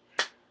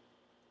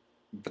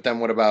 But then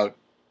what about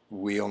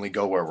we only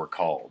go where we're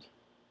called?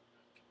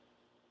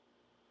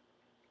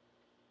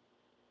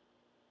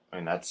 I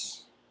mean,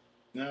 that's...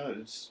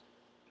 No,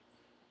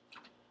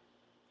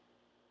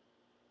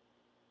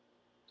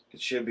 it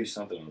should be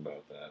something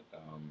about that,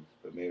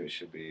 but maybe it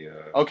should be.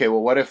 Okay,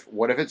 well, what if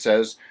it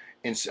says,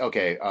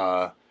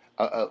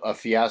 a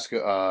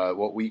fiasco,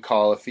 what we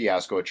call a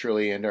fiasco, a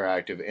truly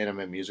interactive,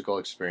 intimate musical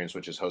experience,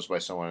 which is hosted by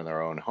someone in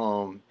their own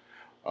home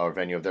or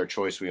venue of their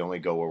choice. We only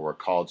go where we're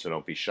called, so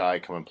don't be shy.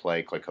 Come and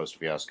play. Click host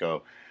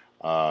fiasco.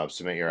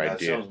 Submit your That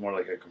idea. sounds more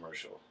like a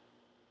commercial.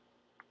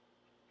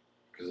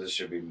 Because this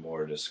should be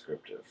more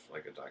descriptive,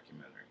 like a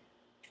documentary.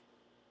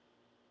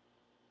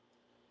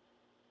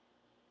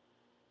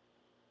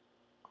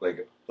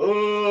 Like,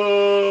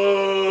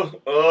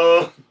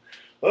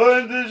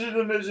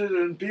 indigenous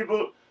and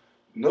people,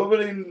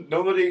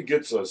 nobody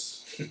gets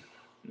us.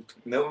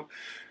 No,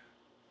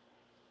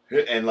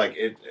 and like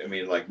it. I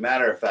mean, like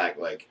matter of fact,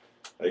 like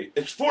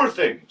it's 4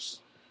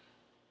 things.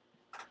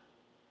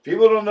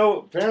 People don't know.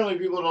 Apparently,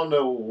 people don't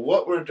know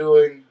what we're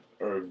doing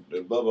or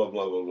blah blah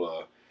blah blah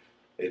blah.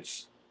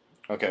 It's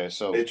Okay,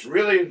 so it's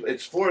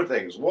 4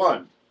 things.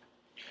 1,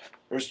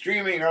 we're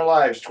streaming our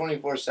lives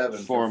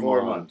 24/7 for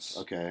 4 months.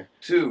 Okay.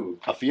 2,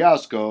 A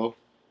fiasco.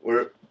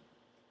 we're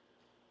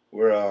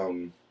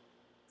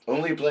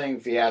only playing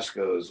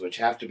fiascos, which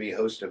have to be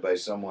hosted by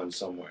someone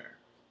somewhere.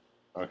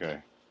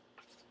 Okay.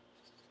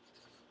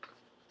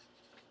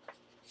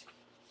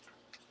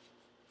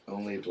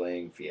 Only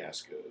playing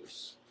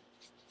fiascos,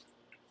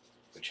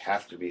 which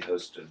have to be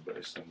hosted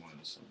by someone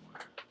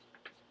somewhere.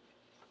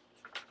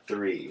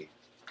 3,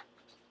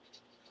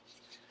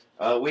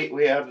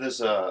 we have this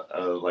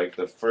like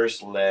the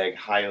first leg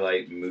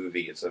highlight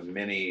movie. It's a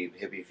mini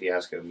hippie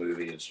fiasco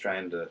movie. It's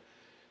trying to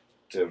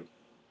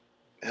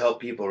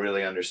help people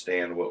really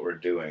understand what we're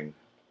doing,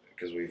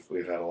 because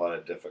we've had a lot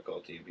of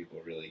difficulty in people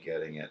really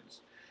getting it,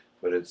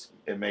 but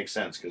it makes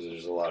sense because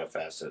there's a lot of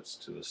facets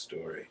to the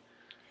story.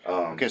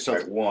 Okay, so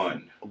right,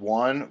 one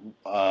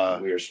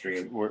we are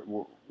streaming.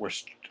 We're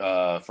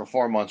for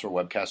 4 months,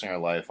 we're webcasting our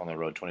life on the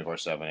road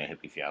 24/7 at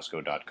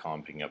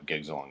hippiefiasco.com, picking up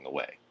gigs along the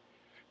way.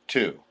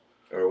 2,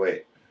 Or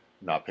wait,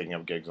 not picking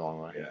up gigs along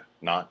the way. Yeah.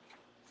 Not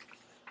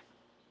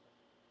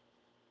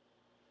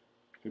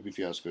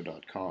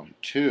hippiefiasco.com.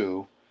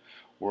 2,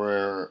 we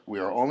are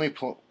only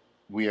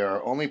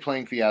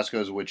playing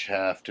fiascos which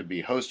have to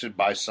be hosted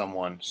by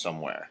someone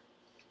somewhere.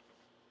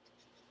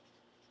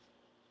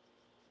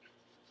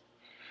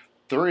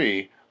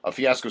 3, a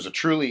fiasco is a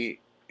truly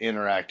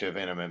interactive,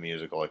 intimate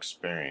musical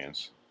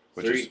experience,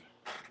 which 3, is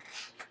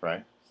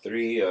right.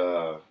 3.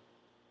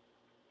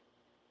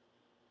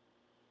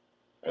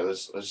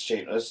 Let's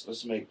change.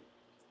 Let's make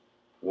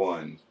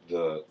 1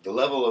 the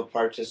level of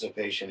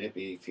participation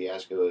Hippie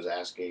Fiasco is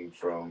asking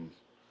from.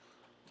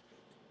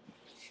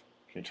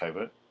 Can you type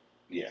it?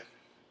 Yeah.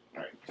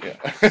 All right.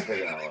 Yeah.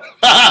 Say it out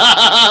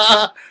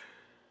loud.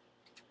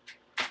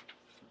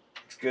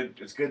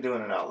 It's good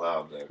doing it out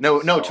loud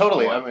though. No,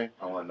 totally. I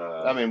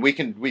mean, we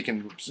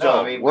can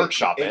still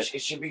workshop it.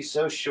 It should be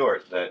so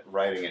short that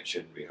writing it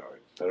shouldn't be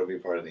hard. That'll be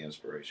part of the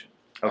inspiration.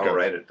 Okay. I'll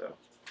write it though.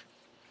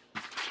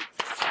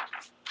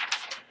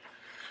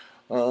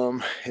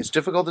 It's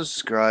difficult to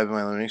describe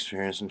my learning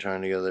experience in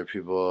trying to get other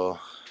people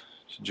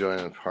to join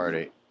the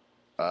party.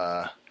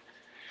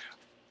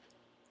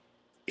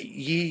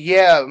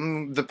 Yeah,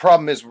 the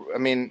problem is,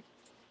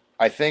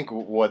 I think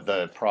what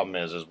the problem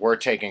is we're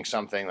taking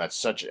something that's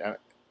such.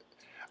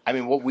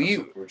 What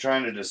we're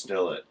trying to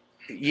distill it.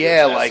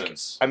 Yeah,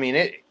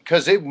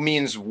 because it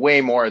means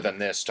way more than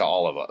this to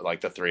all of us, like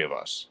the 3 of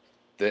us.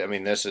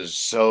 This is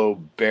so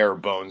bare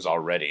bones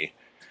already.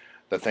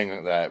 The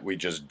thing that we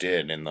just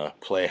did in the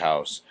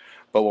playhouse.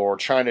 But what we're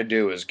trying to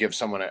do is give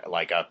someone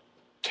like a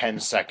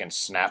 10-second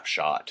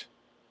snapshot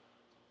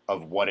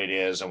of what it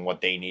is and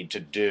what they need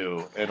to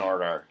do in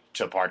order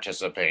to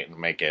participate and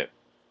make it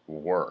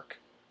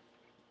work.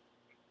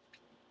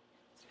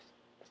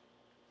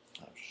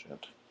 Oh,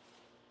 shit.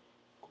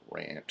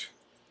 Grant.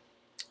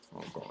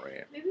 Oh,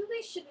 Grant. Maybe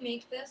we should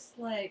make this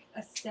like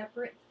a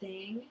separate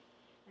thing,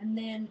 and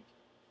then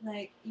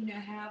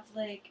have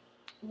like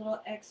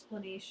little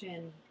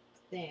explanation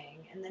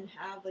thing, and then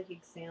have like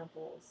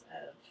examples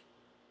of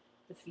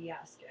the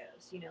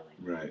fiascos. You know, like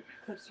Right.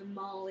 clips from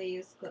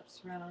Molly's, clips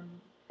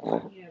from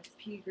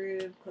P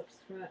Groove, clips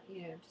from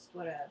just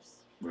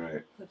whatevs,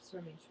 Right. clips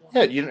from each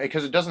one. Yeah,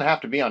 because it doesn't have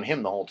to be on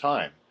him the whole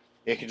time.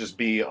 It could just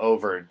be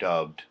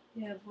overdubbed.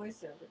 Yeah,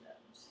 voiceover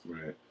dubs.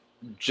 Right.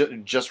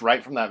 Just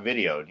right from that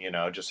video,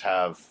 just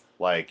have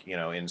like,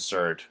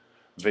 insert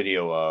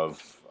video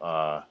of,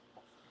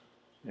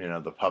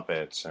 the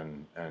puppets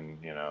and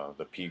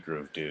the P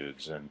Groove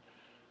dudes and.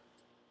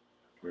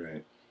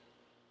 Right.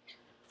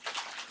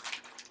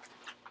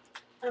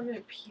 I'm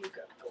gonna puke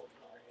up golden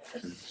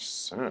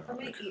Oreos. I'm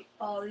gonna eat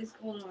all these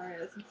golden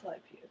Oreos until I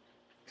puke.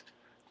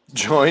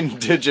 Join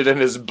Digit and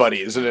his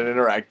buddies in an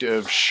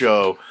interactive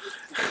show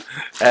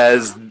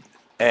as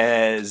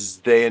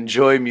they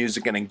enjoy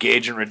music and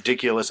engage in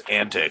ridiculous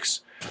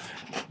antics.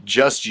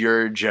 Just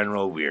your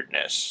general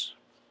weirdness.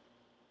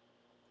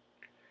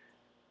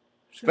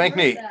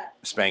 Spankney.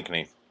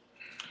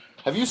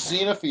 Have you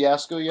seen a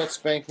fiasco yet,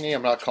 Spankney?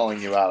 I'm not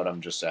calling you out.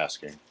 I'm just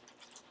asking.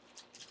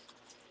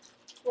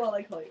 Well,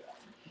 I call you out.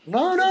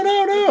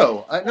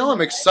 No.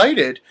 I'm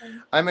excited.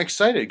 I'm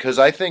excited because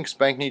I think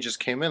Spankney just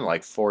came in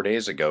like 4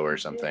 days ago or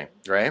something,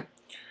 right?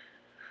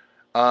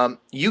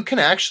 You can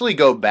actually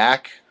go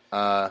back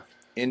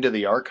into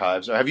the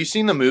archives. Have you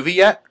seen the movie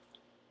yet?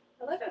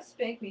 I like how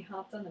Spankney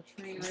hopped on the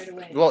train right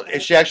away. Well,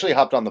 she actually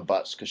hopped on the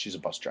bus because she's a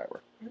bus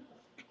driver. Oh.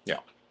 Yeah.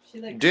 She,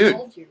 like, dude,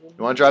 called you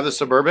want to drive the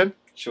Suburban?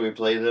 Should we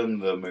play them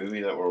the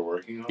movie that we're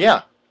working on?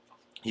 Yeah.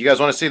 You guys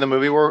want to see the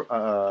movie?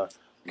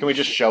 Can we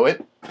just show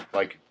it?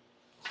 Like,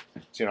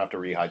 so you don't have to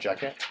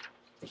re-hijack it?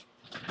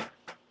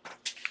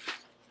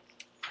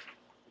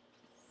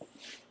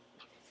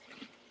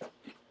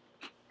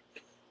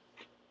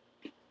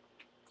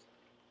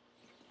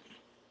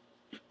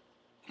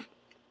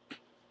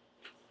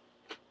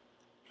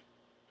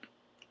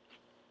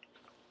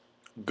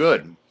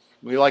 Good.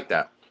 We like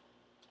that.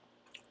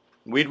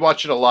 We'd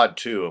watch it a lot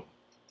too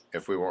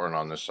if we weren't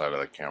on this side of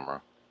the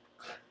camera.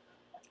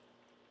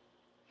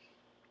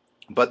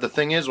 But the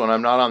thing is, when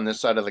I'm not on this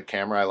side of the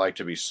camera, I like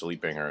to be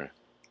sleeping or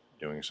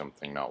doing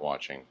something, not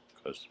watching.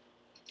 Because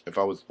if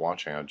I was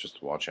watching, I'd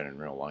just watch it in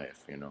real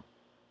life, It's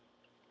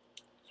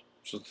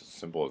just as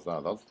simple as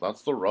that.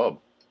 That's the rub.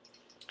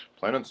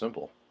 Plain and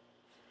simple.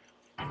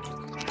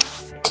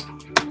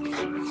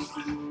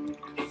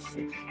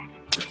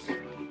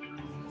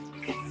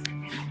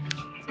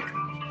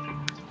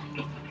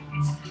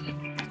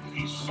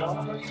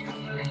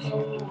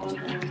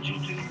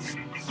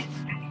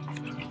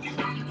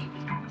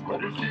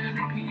 What if it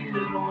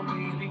appeared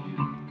only to you?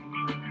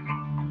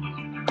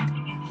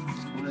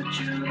 Would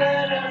you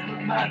let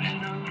everybody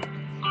know?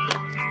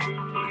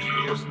 Would you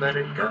just let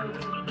it go?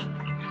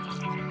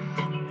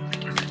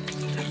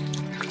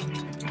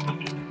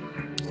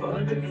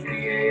 What if the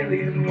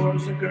alien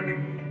was a girl?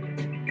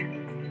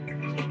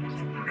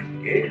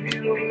 Gave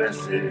you a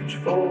message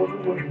for the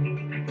world?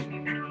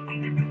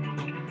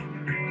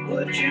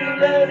 Would you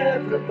let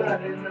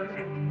everybody know?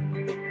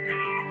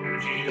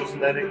 Would you just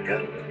let it go?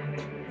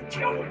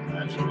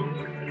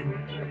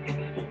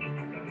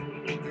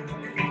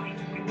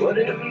 What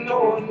if no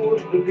one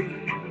would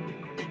believe?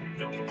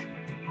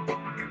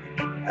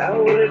 How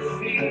would it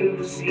feel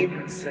to seem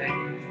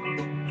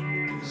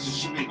insane? This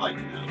should be like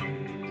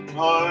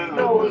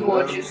Knowing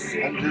what you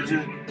see.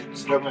 Digit.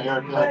 Just got my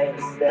haircut.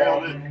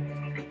 Nailed it.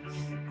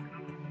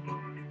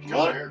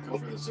 Got a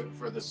haircut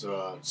for this.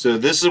 So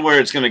this is where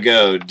it's going to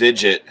go.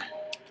 Digit.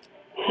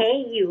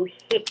 Hey, you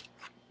hit.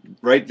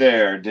 Right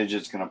there,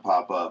 Digit's going to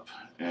pop up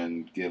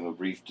and give a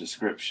brief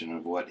description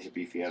of what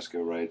Hippy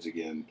Fiasco Rides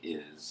Again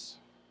is.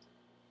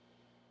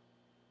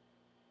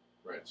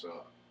 Right,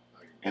 so.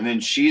 And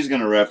then she's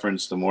going to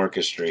reference the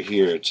orchestra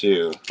here,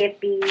 too.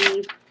 Hippy.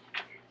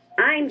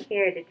 I'm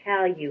here to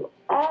tell you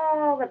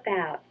all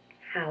about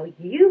how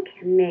you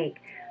can make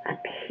a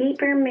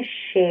paper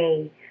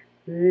mache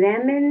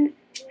lemon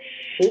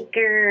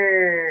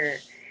shaker.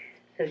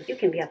 So you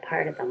can be a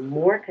part of the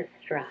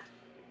orchestra.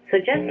 So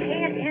just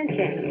pay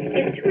attention.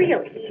 It's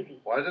real easy.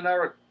 Why isn't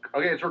that?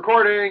 Okay, it's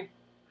recording.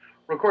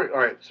 Recording.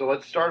 All right, so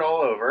let's start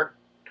all over.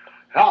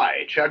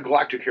 Hi, Chad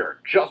Galactic here.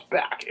 Just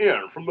back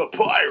in from the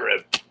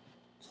pirate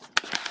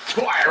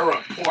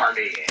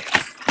party.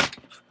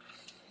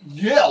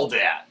 Nailed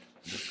it.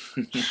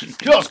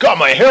 Just got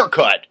my hair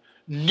cut.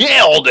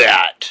 Nailed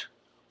it.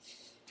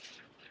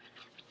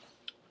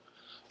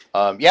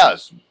 Yeah,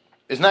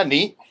 isn't that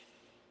neat?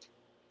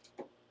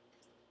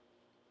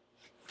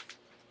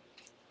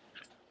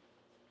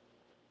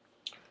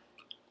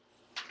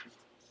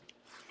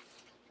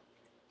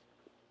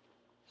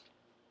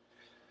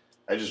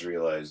 I just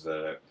realized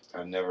that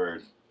I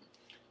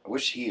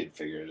wish he had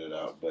figured it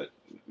out, but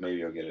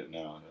maybe I'll get it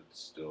now, and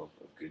it's still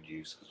of good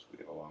use because we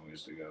have a long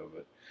ways to go.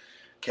 But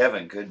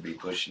Kevin could be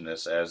pushing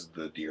this as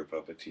the Dear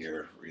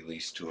Puppeteer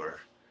release tour,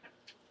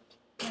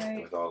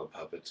 Right. with all the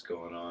puppets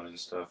going on and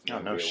stuff. Oh,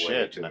 no Maybe a way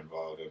shit. to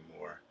involve him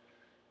more.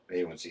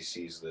 Maybe once he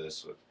sees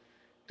this with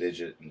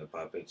Digit and the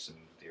puppets and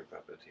Dear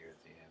Puppeteer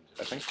at the end.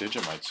 I think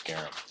Digit might scare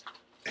him.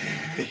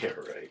 Yeah,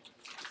 right.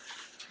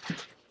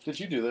 Did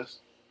you do this?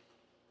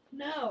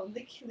 No,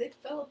 they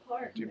fell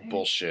apart. You man.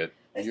 bullshit.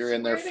 I You're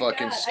in there swear to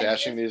fucking God,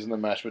 stashing these in the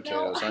mashed No,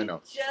 potatoes. I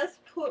know.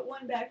 just put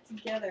one back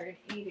together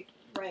and ate it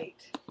right.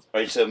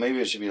 Right, so maybe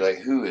it should be like,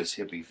 who is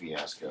Hippy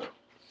Fiasco?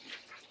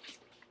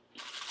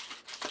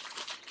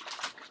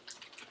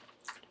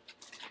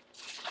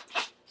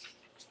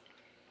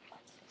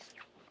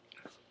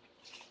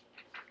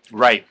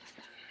 Right.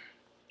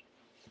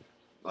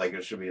 Like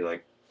it should be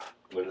like,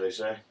 what do they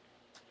say?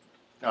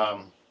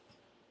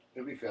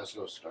 Maybe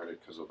Fiasco started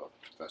because of the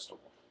festival.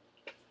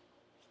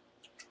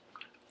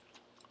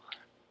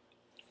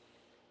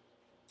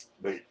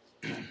 But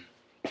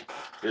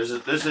this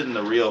isn't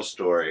the real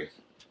story.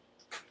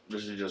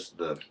 This is just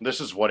the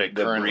This is what it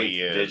brief currently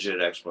is.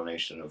 digit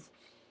explanation of.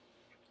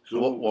 So,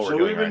 What we're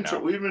doing right now.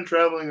 We've been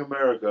traveling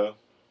America.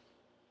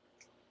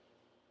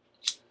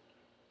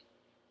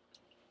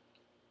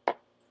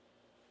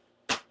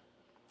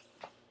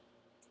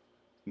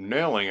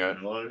 Nailing it.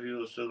 And a lot of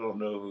people still don't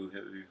know who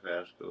Hippy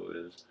Fiasco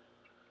is.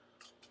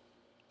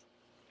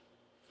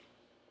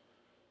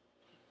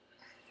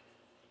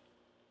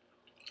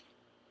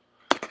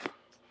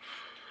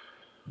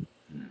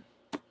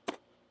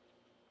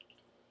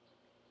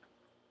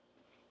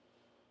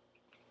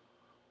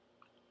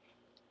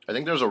 I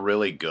think there's a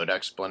really good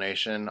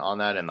explanation on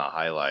that in the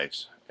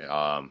highlights.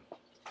 I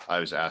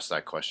was asked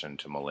that question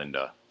to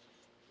Melinda.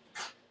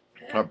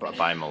 Or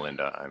by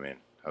Melinda, I mean.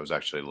 I was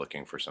actually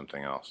looking for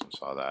something else and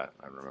saw that.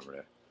 I remembered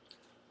it.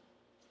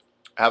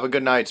 Have a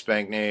good night,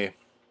 Spankney.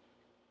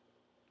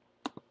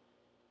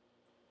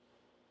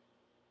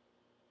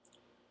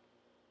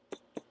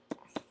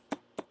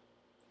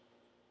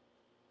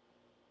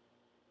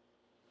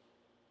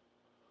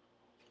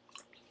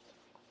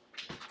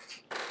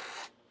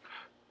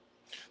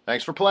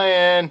 Thanks for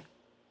playing.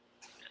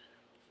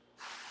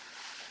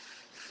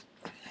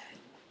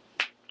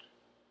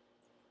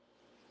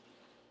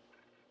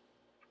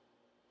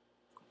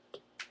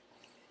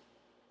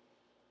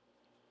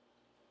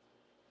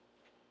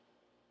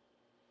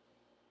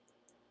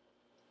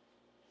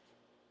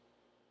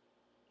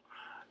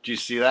 Do you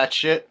see that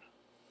shit?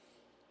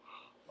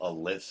 A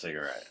lit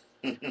cigarette.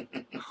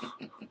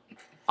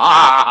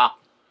 Ah!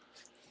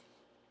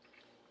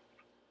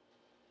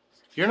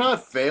 You're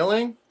not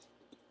failing?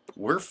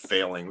 We're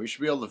failing. We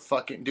should be able to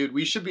fucking... Dude,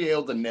 we should be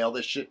able to nail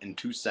this shit in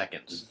 2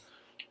 seconds.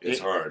 It's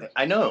hard.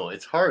 I know,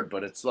 it's hard,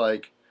 but it's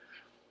like...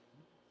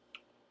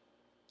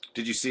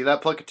 Did you see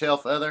that, Pluck a Tail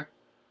Feather?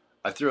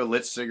 I threw a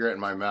lit cigarette in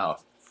my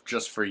mouth.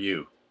 Just for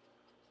you.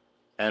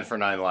 And for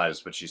 9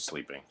 Lives, but she's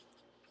sleeping.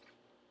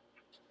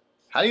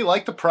 How do you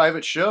like the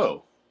private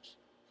show?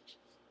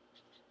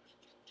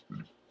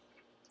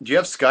 Do you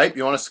have Skype?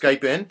 You want to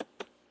Skype in?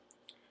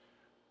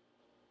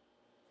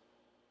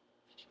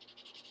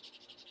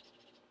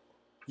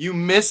 You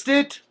missed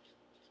it?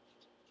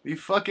 Are you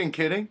fucking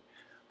kidding?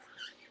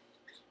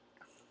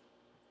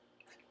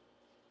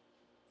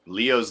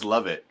 Leos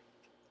love it.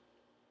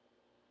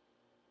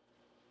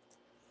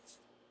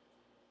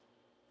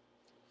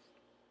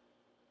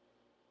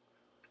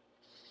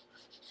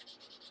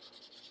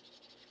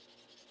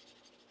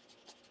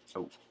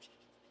 Oh.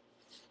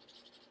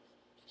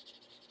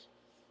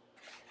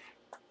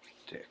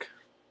 Dick.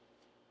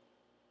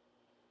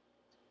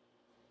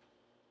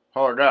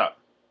 Hold up.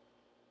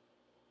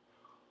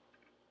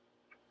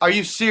 Are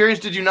you serious?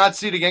 Did you not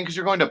see it again because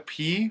you're going to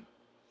pee?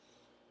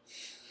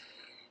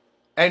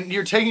 And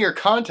you're taking your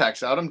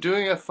contacts out. I'm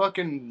doing a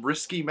fucking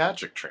risky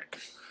magic trick.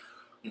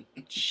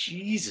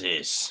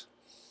 Jesus.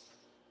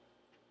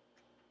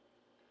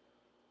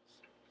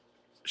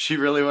 She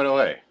really went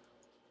away.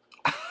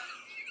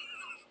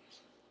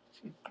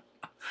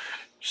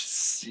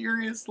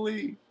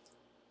 Seriously?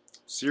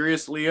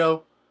 Serious,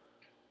 Leo?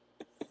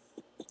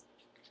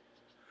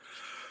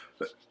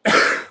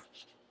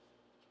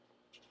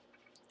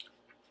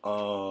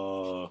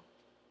 Oh.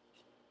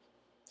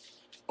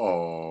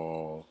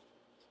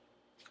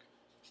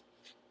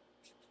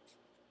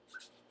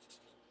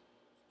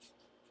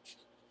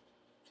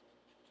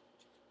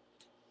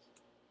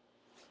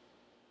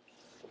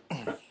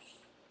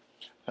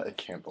 I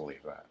can't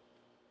believe that.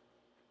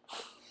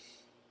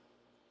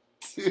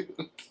 Dude.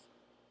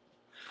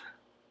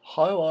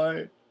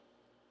 Highlight.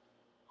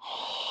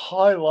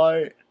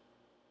 Highlight.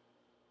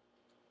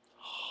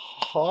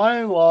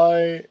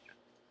 Highlight.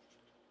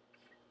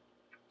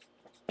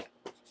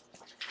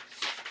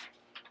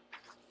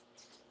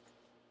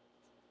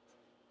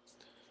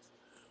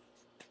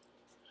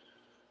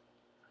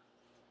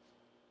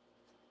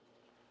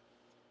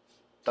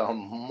 The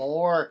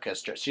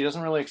Morchestra. She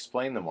doesn't really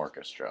explain the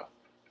Morchestra.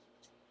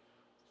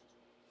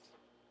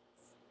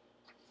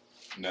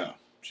 No,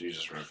 she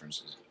just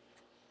references it.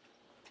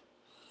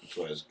 That's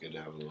why it's good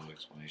to have a little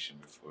explanation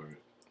before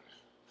it.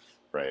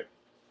 Right.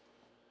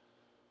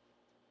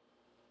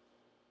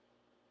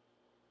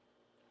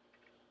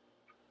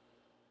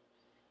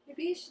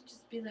 Maybe you should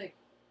just be like,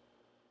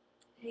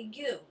 hey,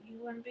 you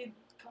want to be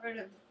part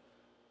of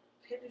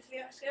Hippy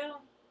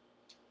Fiasco?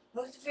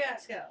 Host a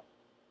Fiasco.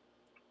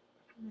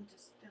 And then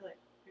just be like,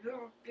 You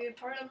don't be a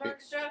part of the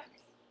orchestra?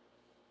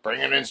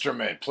 Bring an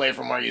instrument. Play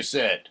from where you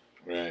sit.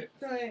 Right.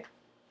 Right.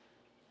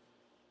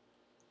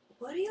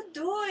 What are you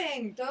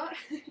doing? Don't.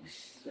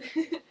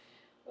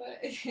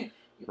 What? You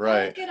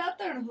Right. gotta get out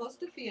there and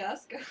host a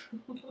fiasco.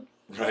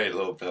 Right, a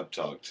little pep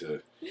talk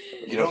too.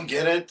 You don't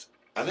get it?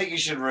 I think you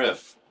should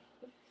riff.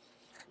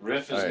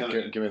 Riff All is right,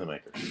 gonna. give me the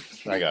maker.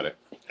 I got it.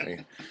 We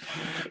need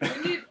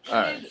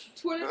Alright.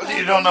 20 You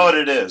pounds don't know what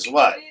it is.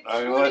 What? We need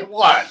I mean, 20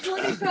 what?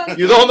 20 pounds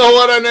You don't know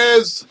what it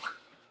is?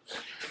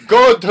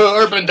 Go to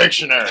Urban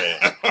Dictionary.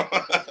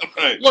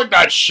 Right. Look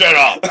that shit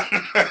up.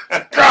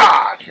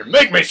 God, you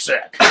make me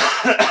sick.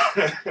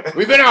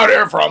 We've been out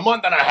here for a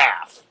month and a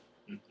half.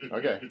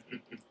 Okay.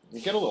 You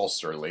get a little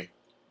surly.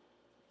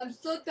 I'm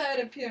so tired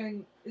of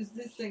hearing, is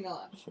this thing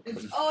on?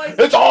 It's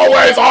It's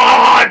always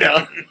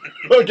on!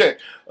 Okay.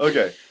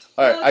 Okay.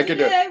 Alright, No, I can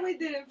do it. today we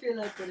didn't feel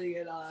like putting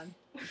it on.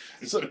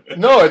 So,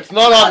 no, it's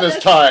not on this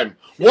time.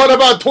 What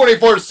about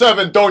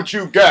 24/7 don't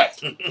you get?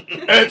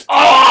 It's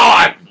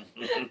on!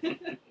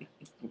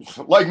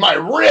 Like my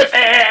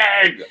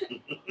riffing!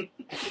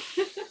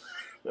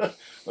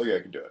 Okay, I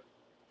can do it.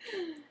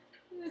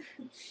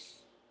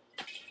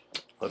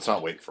 Let's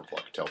not wait for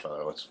Pluck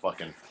Tailfeather. Let's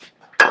fucking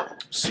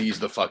seize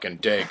the fucking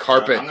day.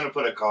 Carpet. I'm gonna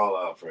put a call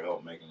out for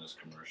help making this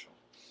commercial.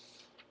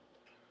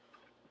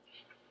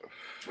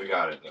 We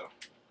got it though.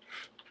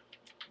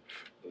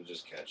 We'll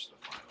just catch the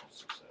final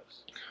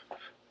success.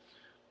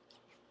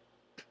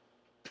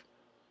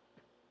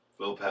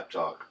 Little pep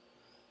talk.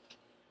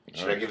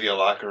 Should I give you a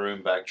locker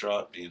room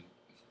backdrop?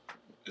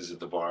 Is it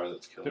the bar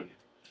that's killing you?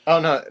 Oh,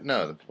 no,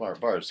 the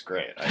bar is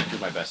great. I do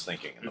my best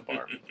thinking in the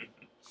bar.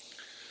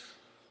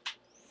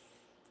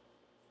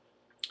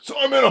 So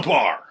I'm in a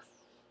bar.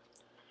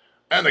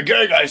 And the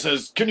gay guy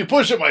says, "Can you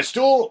push at my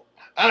stool?"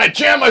 And I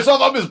jam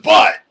myself up his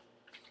butt.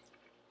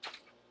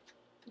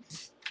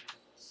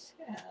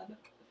 Sad.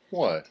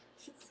 What?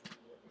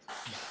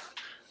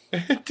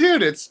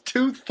 Dude, it's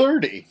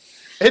 2:30.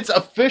 It's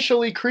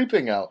officially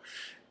creeping out.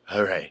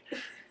 All right.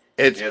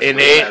 It's Yeah, in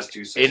way past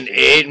 2:16.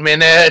 8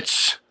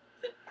 minutes.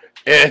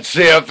 It's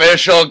the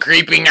official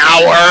creeping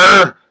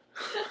hour.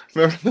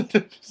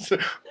 Remember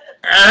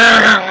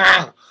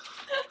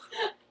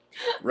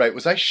Right,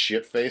 was I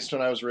shit-faced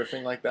when I was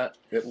riffing like that?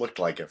 It looked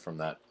like it from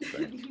that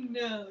thing.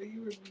 No,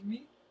 you were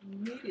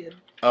median.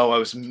 Oh, I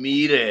was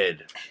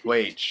meated.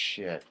 Wait,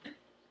 shit.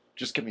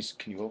 Just give me,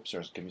 can you go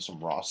upstairs, give me some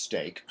raw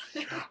steak.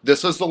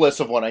 This is the list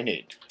of what I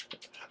need.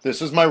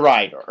 This is my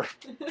rider.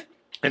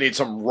 I need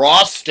some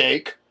raw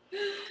steak.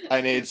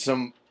 I need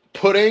some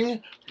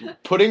pudding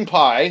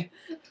pie,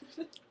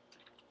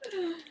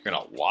 and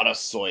a lot of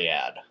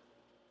soyad.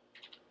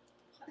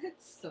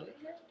 It's so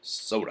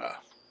Soda.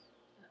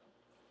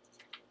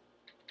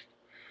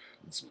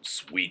 And some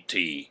sweet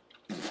tea.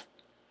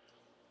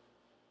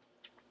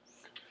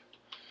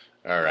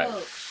 All right.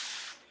 Oh,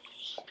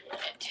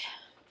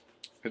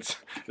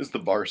 Is the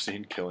bar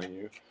scene killing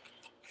you?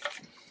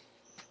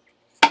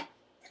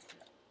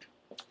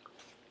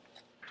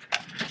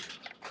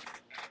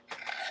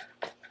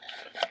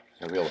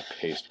 I'll be able to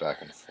pace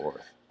back and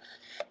forth.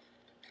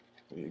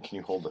 Can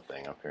you hold the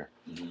thing up here?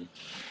 Mhm.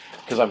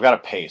 Because I've got to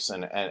pace,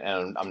 and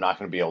I'm not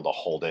going to be able to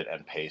hold it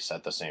and pace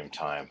at the same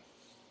time.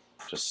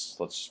 Just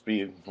let's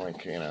be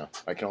like,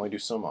 I can only do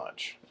so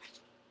much.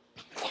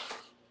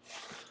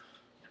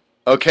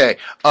 Okay.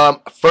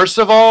 First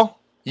of all,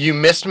 you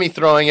missed me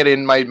throwing it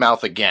in my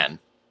mouth again.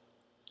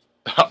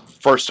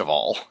 First of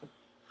all.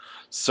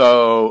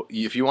 So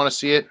if you want to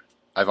see it,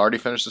 I've already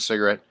finished the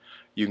cigarette.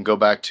 You can go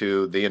back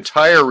to the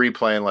entire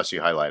replay unless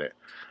you highlight it.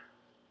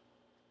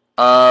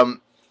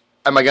 Am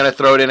I going to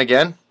throw it in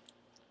again?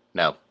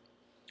 No.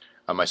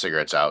 My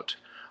cigarette's out.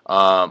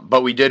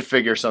 But we did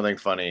figure something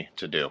funny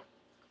to do.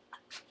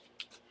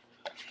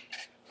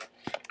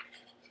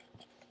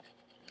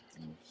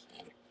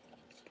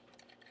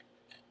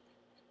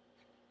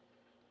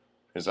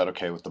 Is that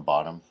okay with the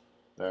bottom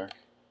there?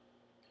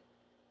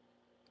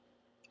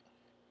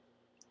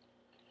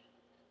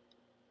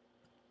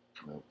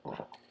 Nope.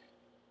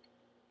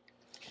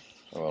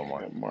 A little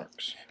more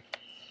marks.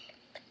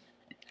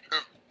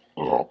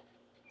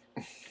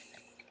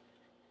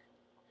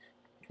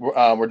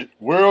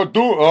 We're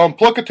doing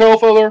pluck a tail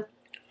feather.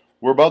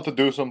 We're about to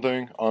do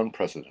something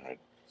unprecedented.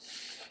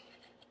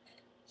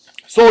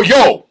 So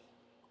yo,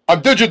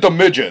 I'm Digit the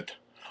Midget.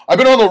 I've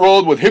been on the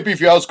road with Hippy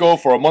Fiasco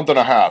for a month and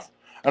a half,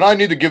 and I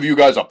need to give you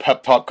guys a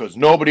pep talk because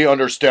nobody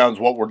understands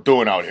what we're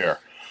doing out here.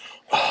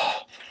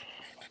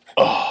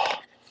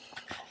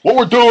 What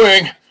we're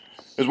doing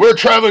is we're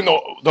traveling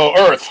the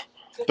Earth.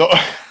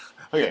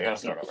 Okay, I gotta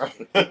start over.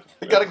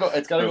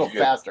 It's gotta go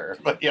faster.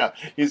 But yeah,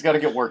 he's gotta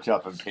get worked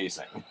up and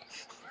pacing.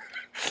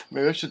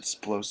 Maybe I should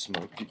blow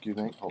smoke. Do you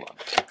think? Hold on.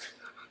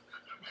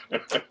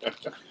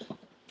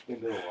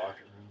 Into the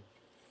locker room.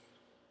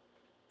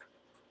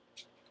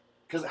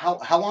 Because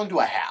how long do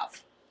I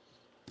have?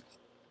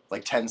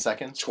 Like 10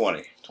 seconds?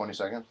 20. 20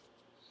 seconds?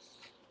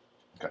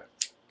 Okay.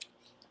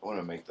 I want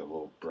to make the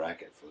little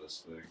bracket for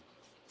this thing.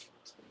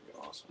 It's gonna be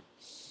awesome.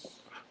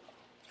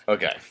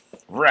 Okay.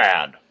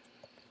 Rad.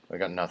 I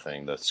got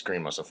nothing. The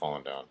screen must have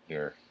fallen down.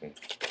 Here.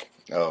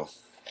 Oh.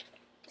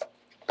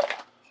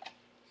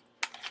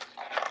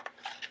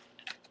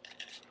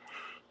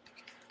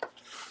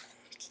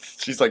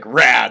 She's like,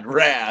 rad,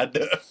 rad.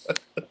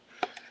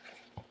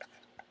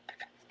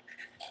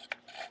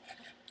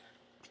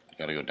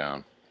 Gotta go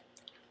down.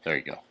 There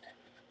you go.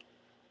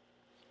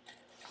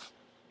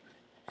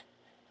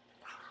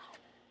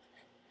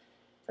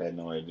 I had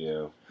no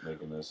idea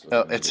making this was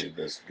Oh, gonna it's- be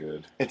this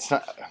good. It's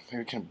not.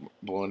 Maybe we can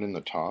blow it in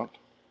the top.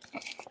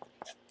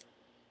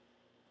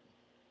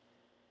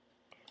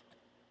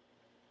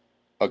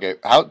 Okay.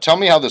 Tell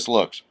me how this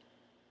looks.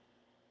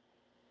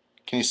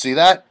 Can you see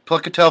that?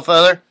 Pluck a tail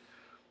feather?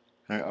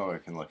 Oh, I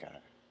can look at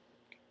it.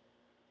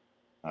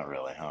 Not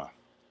really, huh?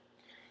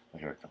 Oh,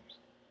 here it comes.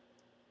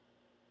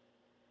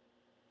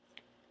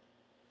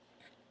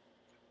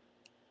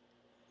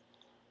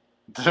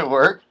 Did it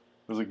work?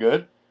 Was it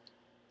good?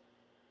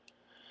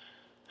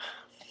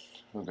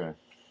 Okay.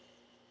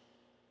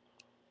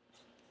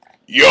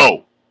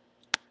 Yo!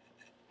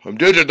 I'm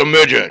Digit the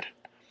Midget,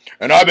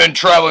 and I've been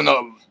traveling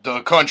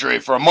the country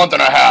for a month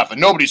and a half, and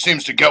nobody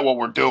seems to get what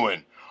we're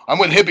doing. I'm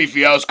with Hippy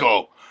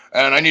Fiasco,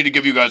 and I need to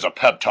give you guys a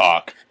pep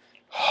talk.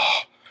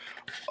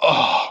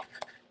 Oh,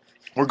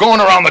 we're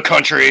going around the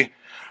country,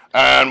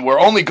 and we're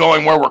only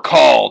going where we're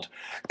called,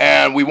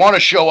 and we want to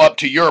show up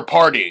to your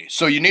party.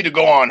 So you need to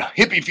go on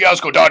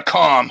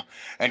hippyfiasco.com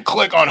and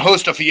click on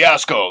Host a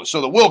Fiasco so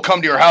that we'll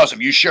come to your house if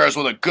you share us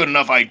with a good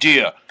enough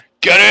idea.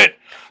 Get it?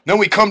 Then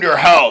we come to your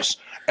house,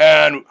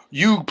 and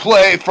you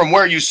play from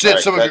where you sit.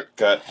 Right, Some of your...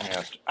 cut.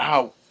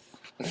 Ow.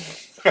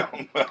 Oh,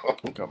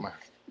 no. Got my...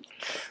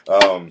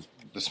 Um,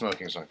 The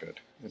smoking's not good.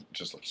 It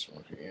just looks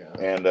smoky, yeah.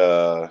 and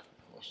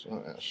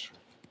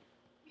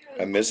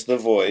I missed the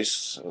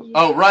voice.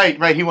 Oh, right.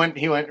 He went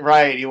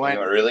right. He You went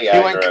know, really he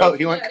went aggro.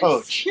 he went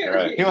coach.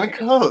 Right. He went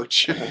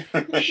coach.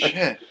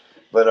 Shit.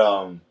 But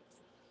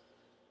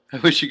I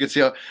wish you could see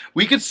how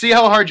we could see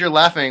how hard you're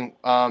laughing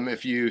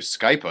if you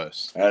Skype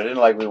us. I didn't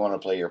like we want to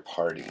play your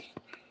party.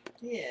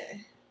 Yeah.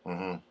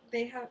 Mm-hmm.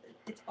 They have.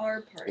 It's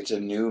our party. It's a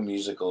new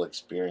musical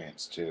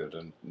experience too.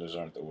 Those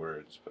aren't the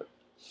words, but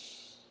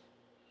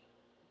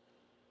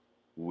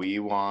We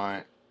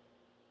want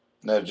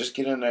no, just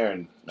get in there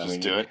and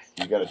just do it.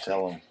 You got to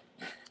tell them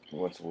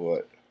what's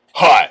what.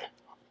 Hi,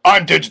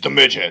 I'm Digit the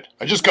Midget.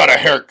 I just got a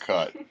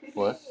haircut.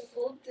 What?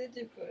 Old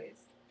digit voice.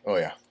 Oh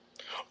yeah.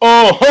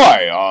 Oh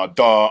hi,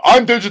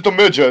 I'm Digit the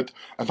Midget,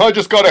 and I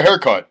just got a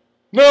haircut.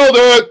 Nailed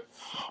it.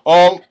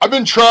 I've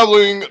been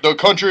traveling the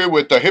country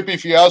with the Hippy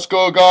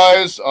Fiasco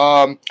guys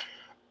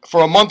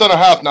for a month and a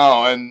half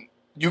now, and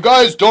you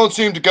guys don't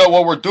seem to get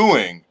what we're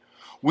doing.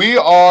 We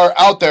are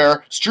out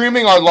there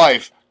streaming our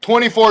life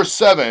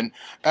 24/7,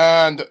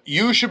 and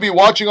you should be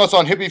watching us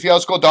on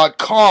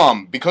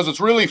hippyfiasco.com because it's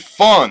really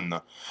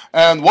fun.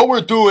 And what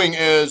we're doing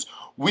is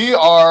we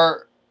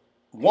are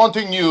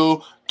wanting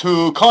you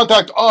to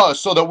contact us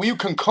so that we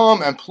can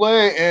come and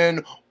play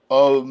in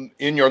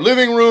your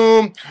living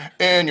room,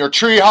 in your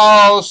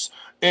treehouse,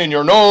 in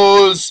your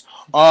nose,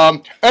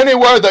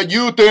 anywhere that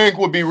you think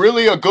would be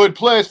really a good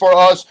place for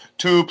us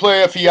to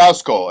play a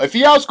fiasco. A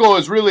fiasco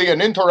is really an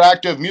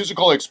interactive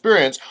musical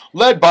experience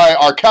led by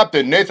our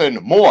captain Nathan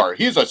Moore.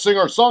 He's a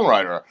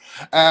singer-songwriter,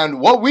 and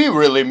what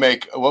really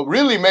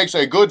makes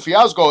a good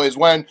fiasco is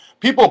when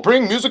people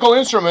bring musical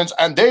instruments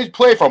and they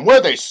play from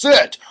where they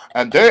sit,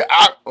 and they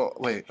act. Oh,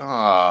 wait, Well,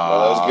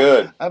 that was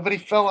good. But he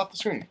fell off the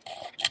screen.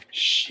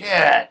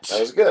 Shit. That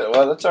was good.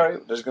 Well, that's all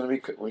right. There's gonna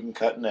be we can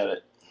cut and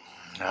edit.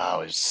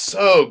 No, it's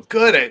so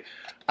good.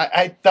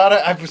 I thought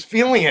I was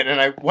feeling it, and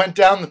I went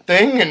down the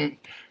thing, and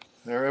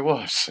there it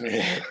was.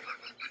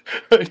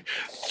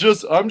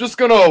 I'm just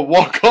gonna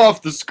walk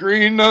off the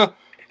screen.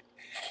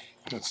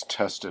 Let's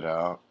test it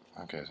out.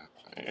 Okay.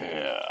 Yeah,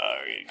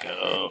 there you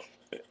go.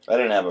 I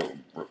didn't have it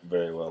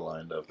very well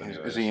lined up.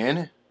 Is he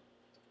in?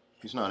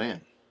 He's not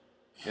in.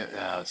 Yeah,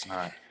 no, it's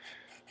not.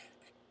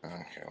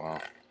 Okay,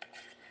 well.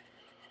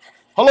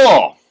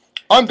 Hello,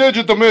 I'm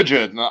Digit the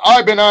Midget, and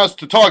I've been asked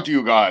to talk to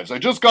you guys. I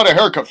just got a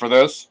haircut for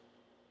this.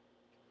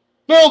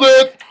 Nailed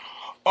it!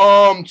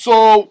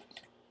 So,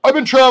 I've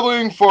been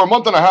traveling for a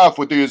month and a half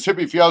with these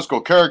Hippy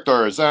Fiasco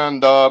characters,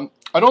 and I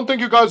don't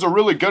think you guys are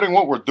really getting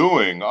what we're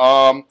doing.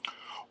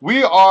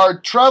 We are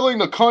traveling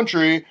the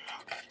country,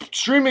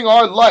 streaming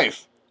our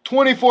life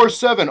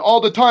 24/7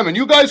 all the time, and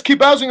you guys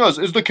keep asking us,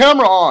 is the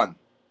camera on?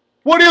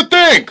 What do you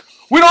think?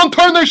 We don't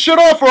turn this shit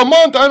off for a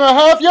month and a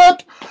half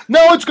yet?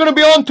 Now it's gonna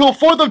be on until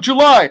 4th of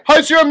July.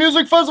 High Sierra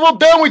Music Festival,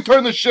 then we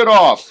turn this shit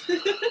off.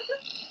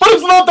 But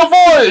it's not the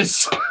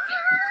voice!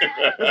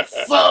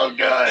 It's so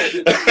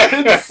good.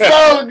 It's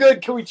so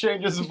good. Can we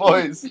change his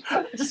voice?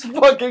 I just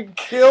fucking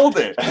killed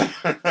it.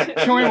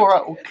 Can we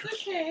more? It's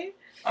okay.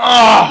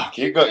 Ah!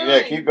 Keep going.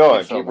 Yeah, keep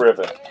going. Keep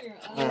riffing.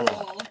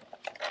 Oh.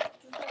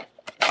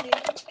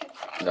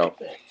 No.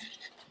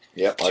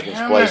 Yep, I can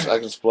Damn splice. it. I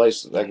can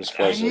splice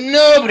it.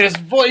 No, but his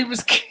voice, he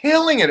was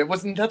killing it. It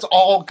wasn't. That's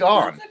all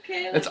gone. That's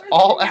okay. It's That was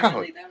all really, out.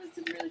 That was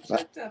really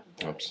checked up.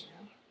 About Oops.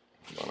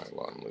 It,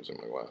 I'm losing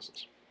my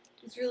glasses.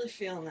 It's really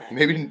feeling that.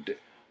 Maybe.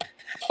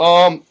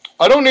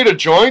 I don't need a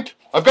joint.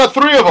 I've got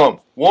 3 of them.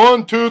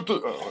 1, 2,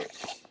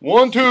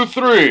 1, 2,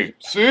 3.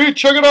 See?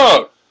 Check it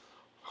out.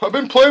 I've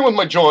been playing with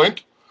my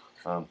joint.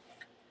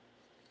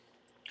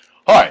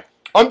 Hi,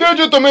 I'm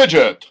Digit the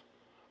Midget.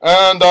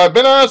 And I've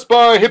been asked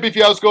by Hippy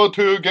Fiasco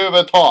to give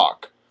a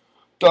talk.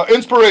 The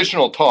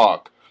inspirational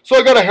talk. So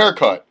I got a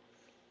haircut.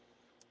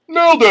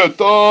 Nailed it.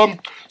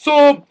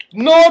 So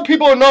now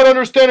people are not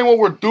understanding what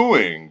we're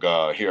doing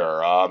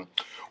here.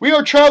 We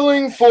are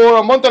traveling for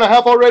a month and a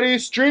half already,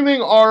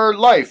 streaming our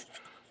life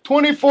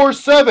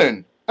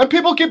 24/7. And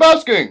people keep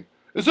asking,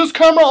 is this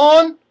camera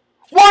on?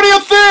 What do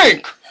you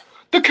think?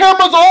 The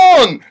camera's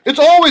on. It's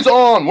always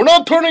on. We're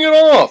not turning it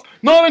off.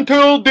 Not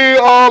until the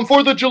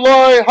 4th of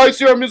July High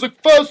Sierra Music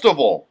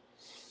Festival.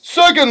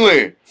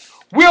 Secondly,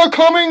 we are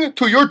coming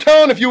to your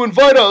town if you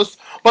invite us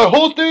by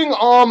hosting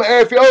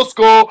a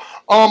fiasco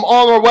on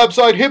our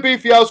website,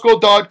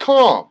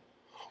 hippyfiasco.com.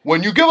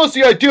 When you give us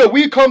the idea,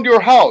 we come to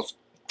your house.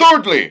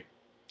 Thirdly,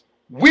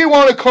 we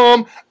want to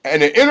come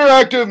and an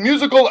interactive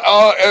musical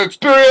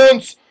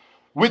experience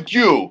with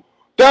you.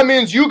 That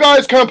means you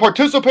guys can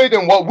participate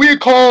in what we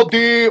call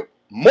the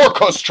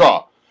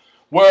Morchestra,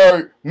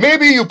 where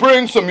maybe you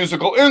bring some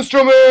musical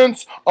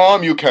instruments,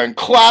 you can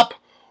clap,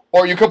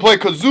 or you can play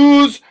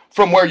kazoos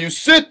from where you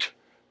sit.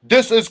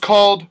 This is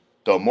called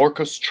the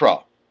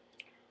Morchestra.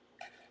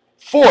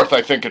 Fourth,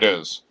 I think it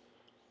is.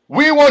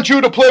 We want you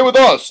to play with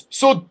us,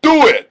 so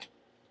do it!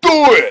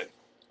 Do it!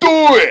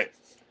 Do it!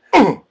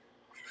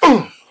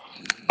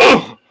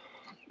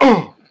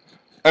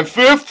 And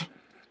fifth,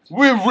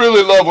 we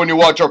really love when you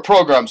watch our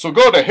program, so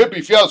go to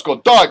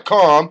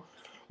hippyfiasco.com,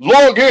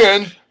 log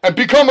in, and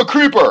become a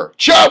creeper.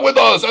 Chat with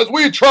us as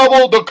we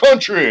travel the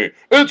country.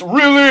 It's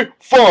really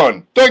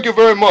fun. Thank you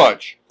very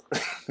much.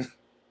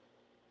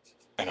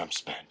 And I'm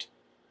spent.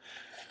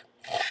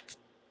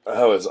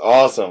 That was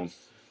awesome.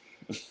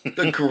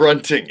 The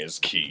grunting is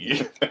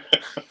key.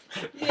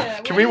 Yeah.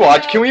 Can we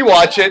watch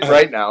it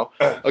right now?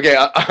 Okay,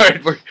 all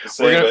right. We're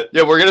Save gonna, it.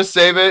 yeah, we're gonna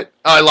save it.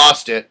 I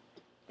lost it.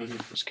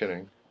 Just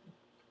kidding.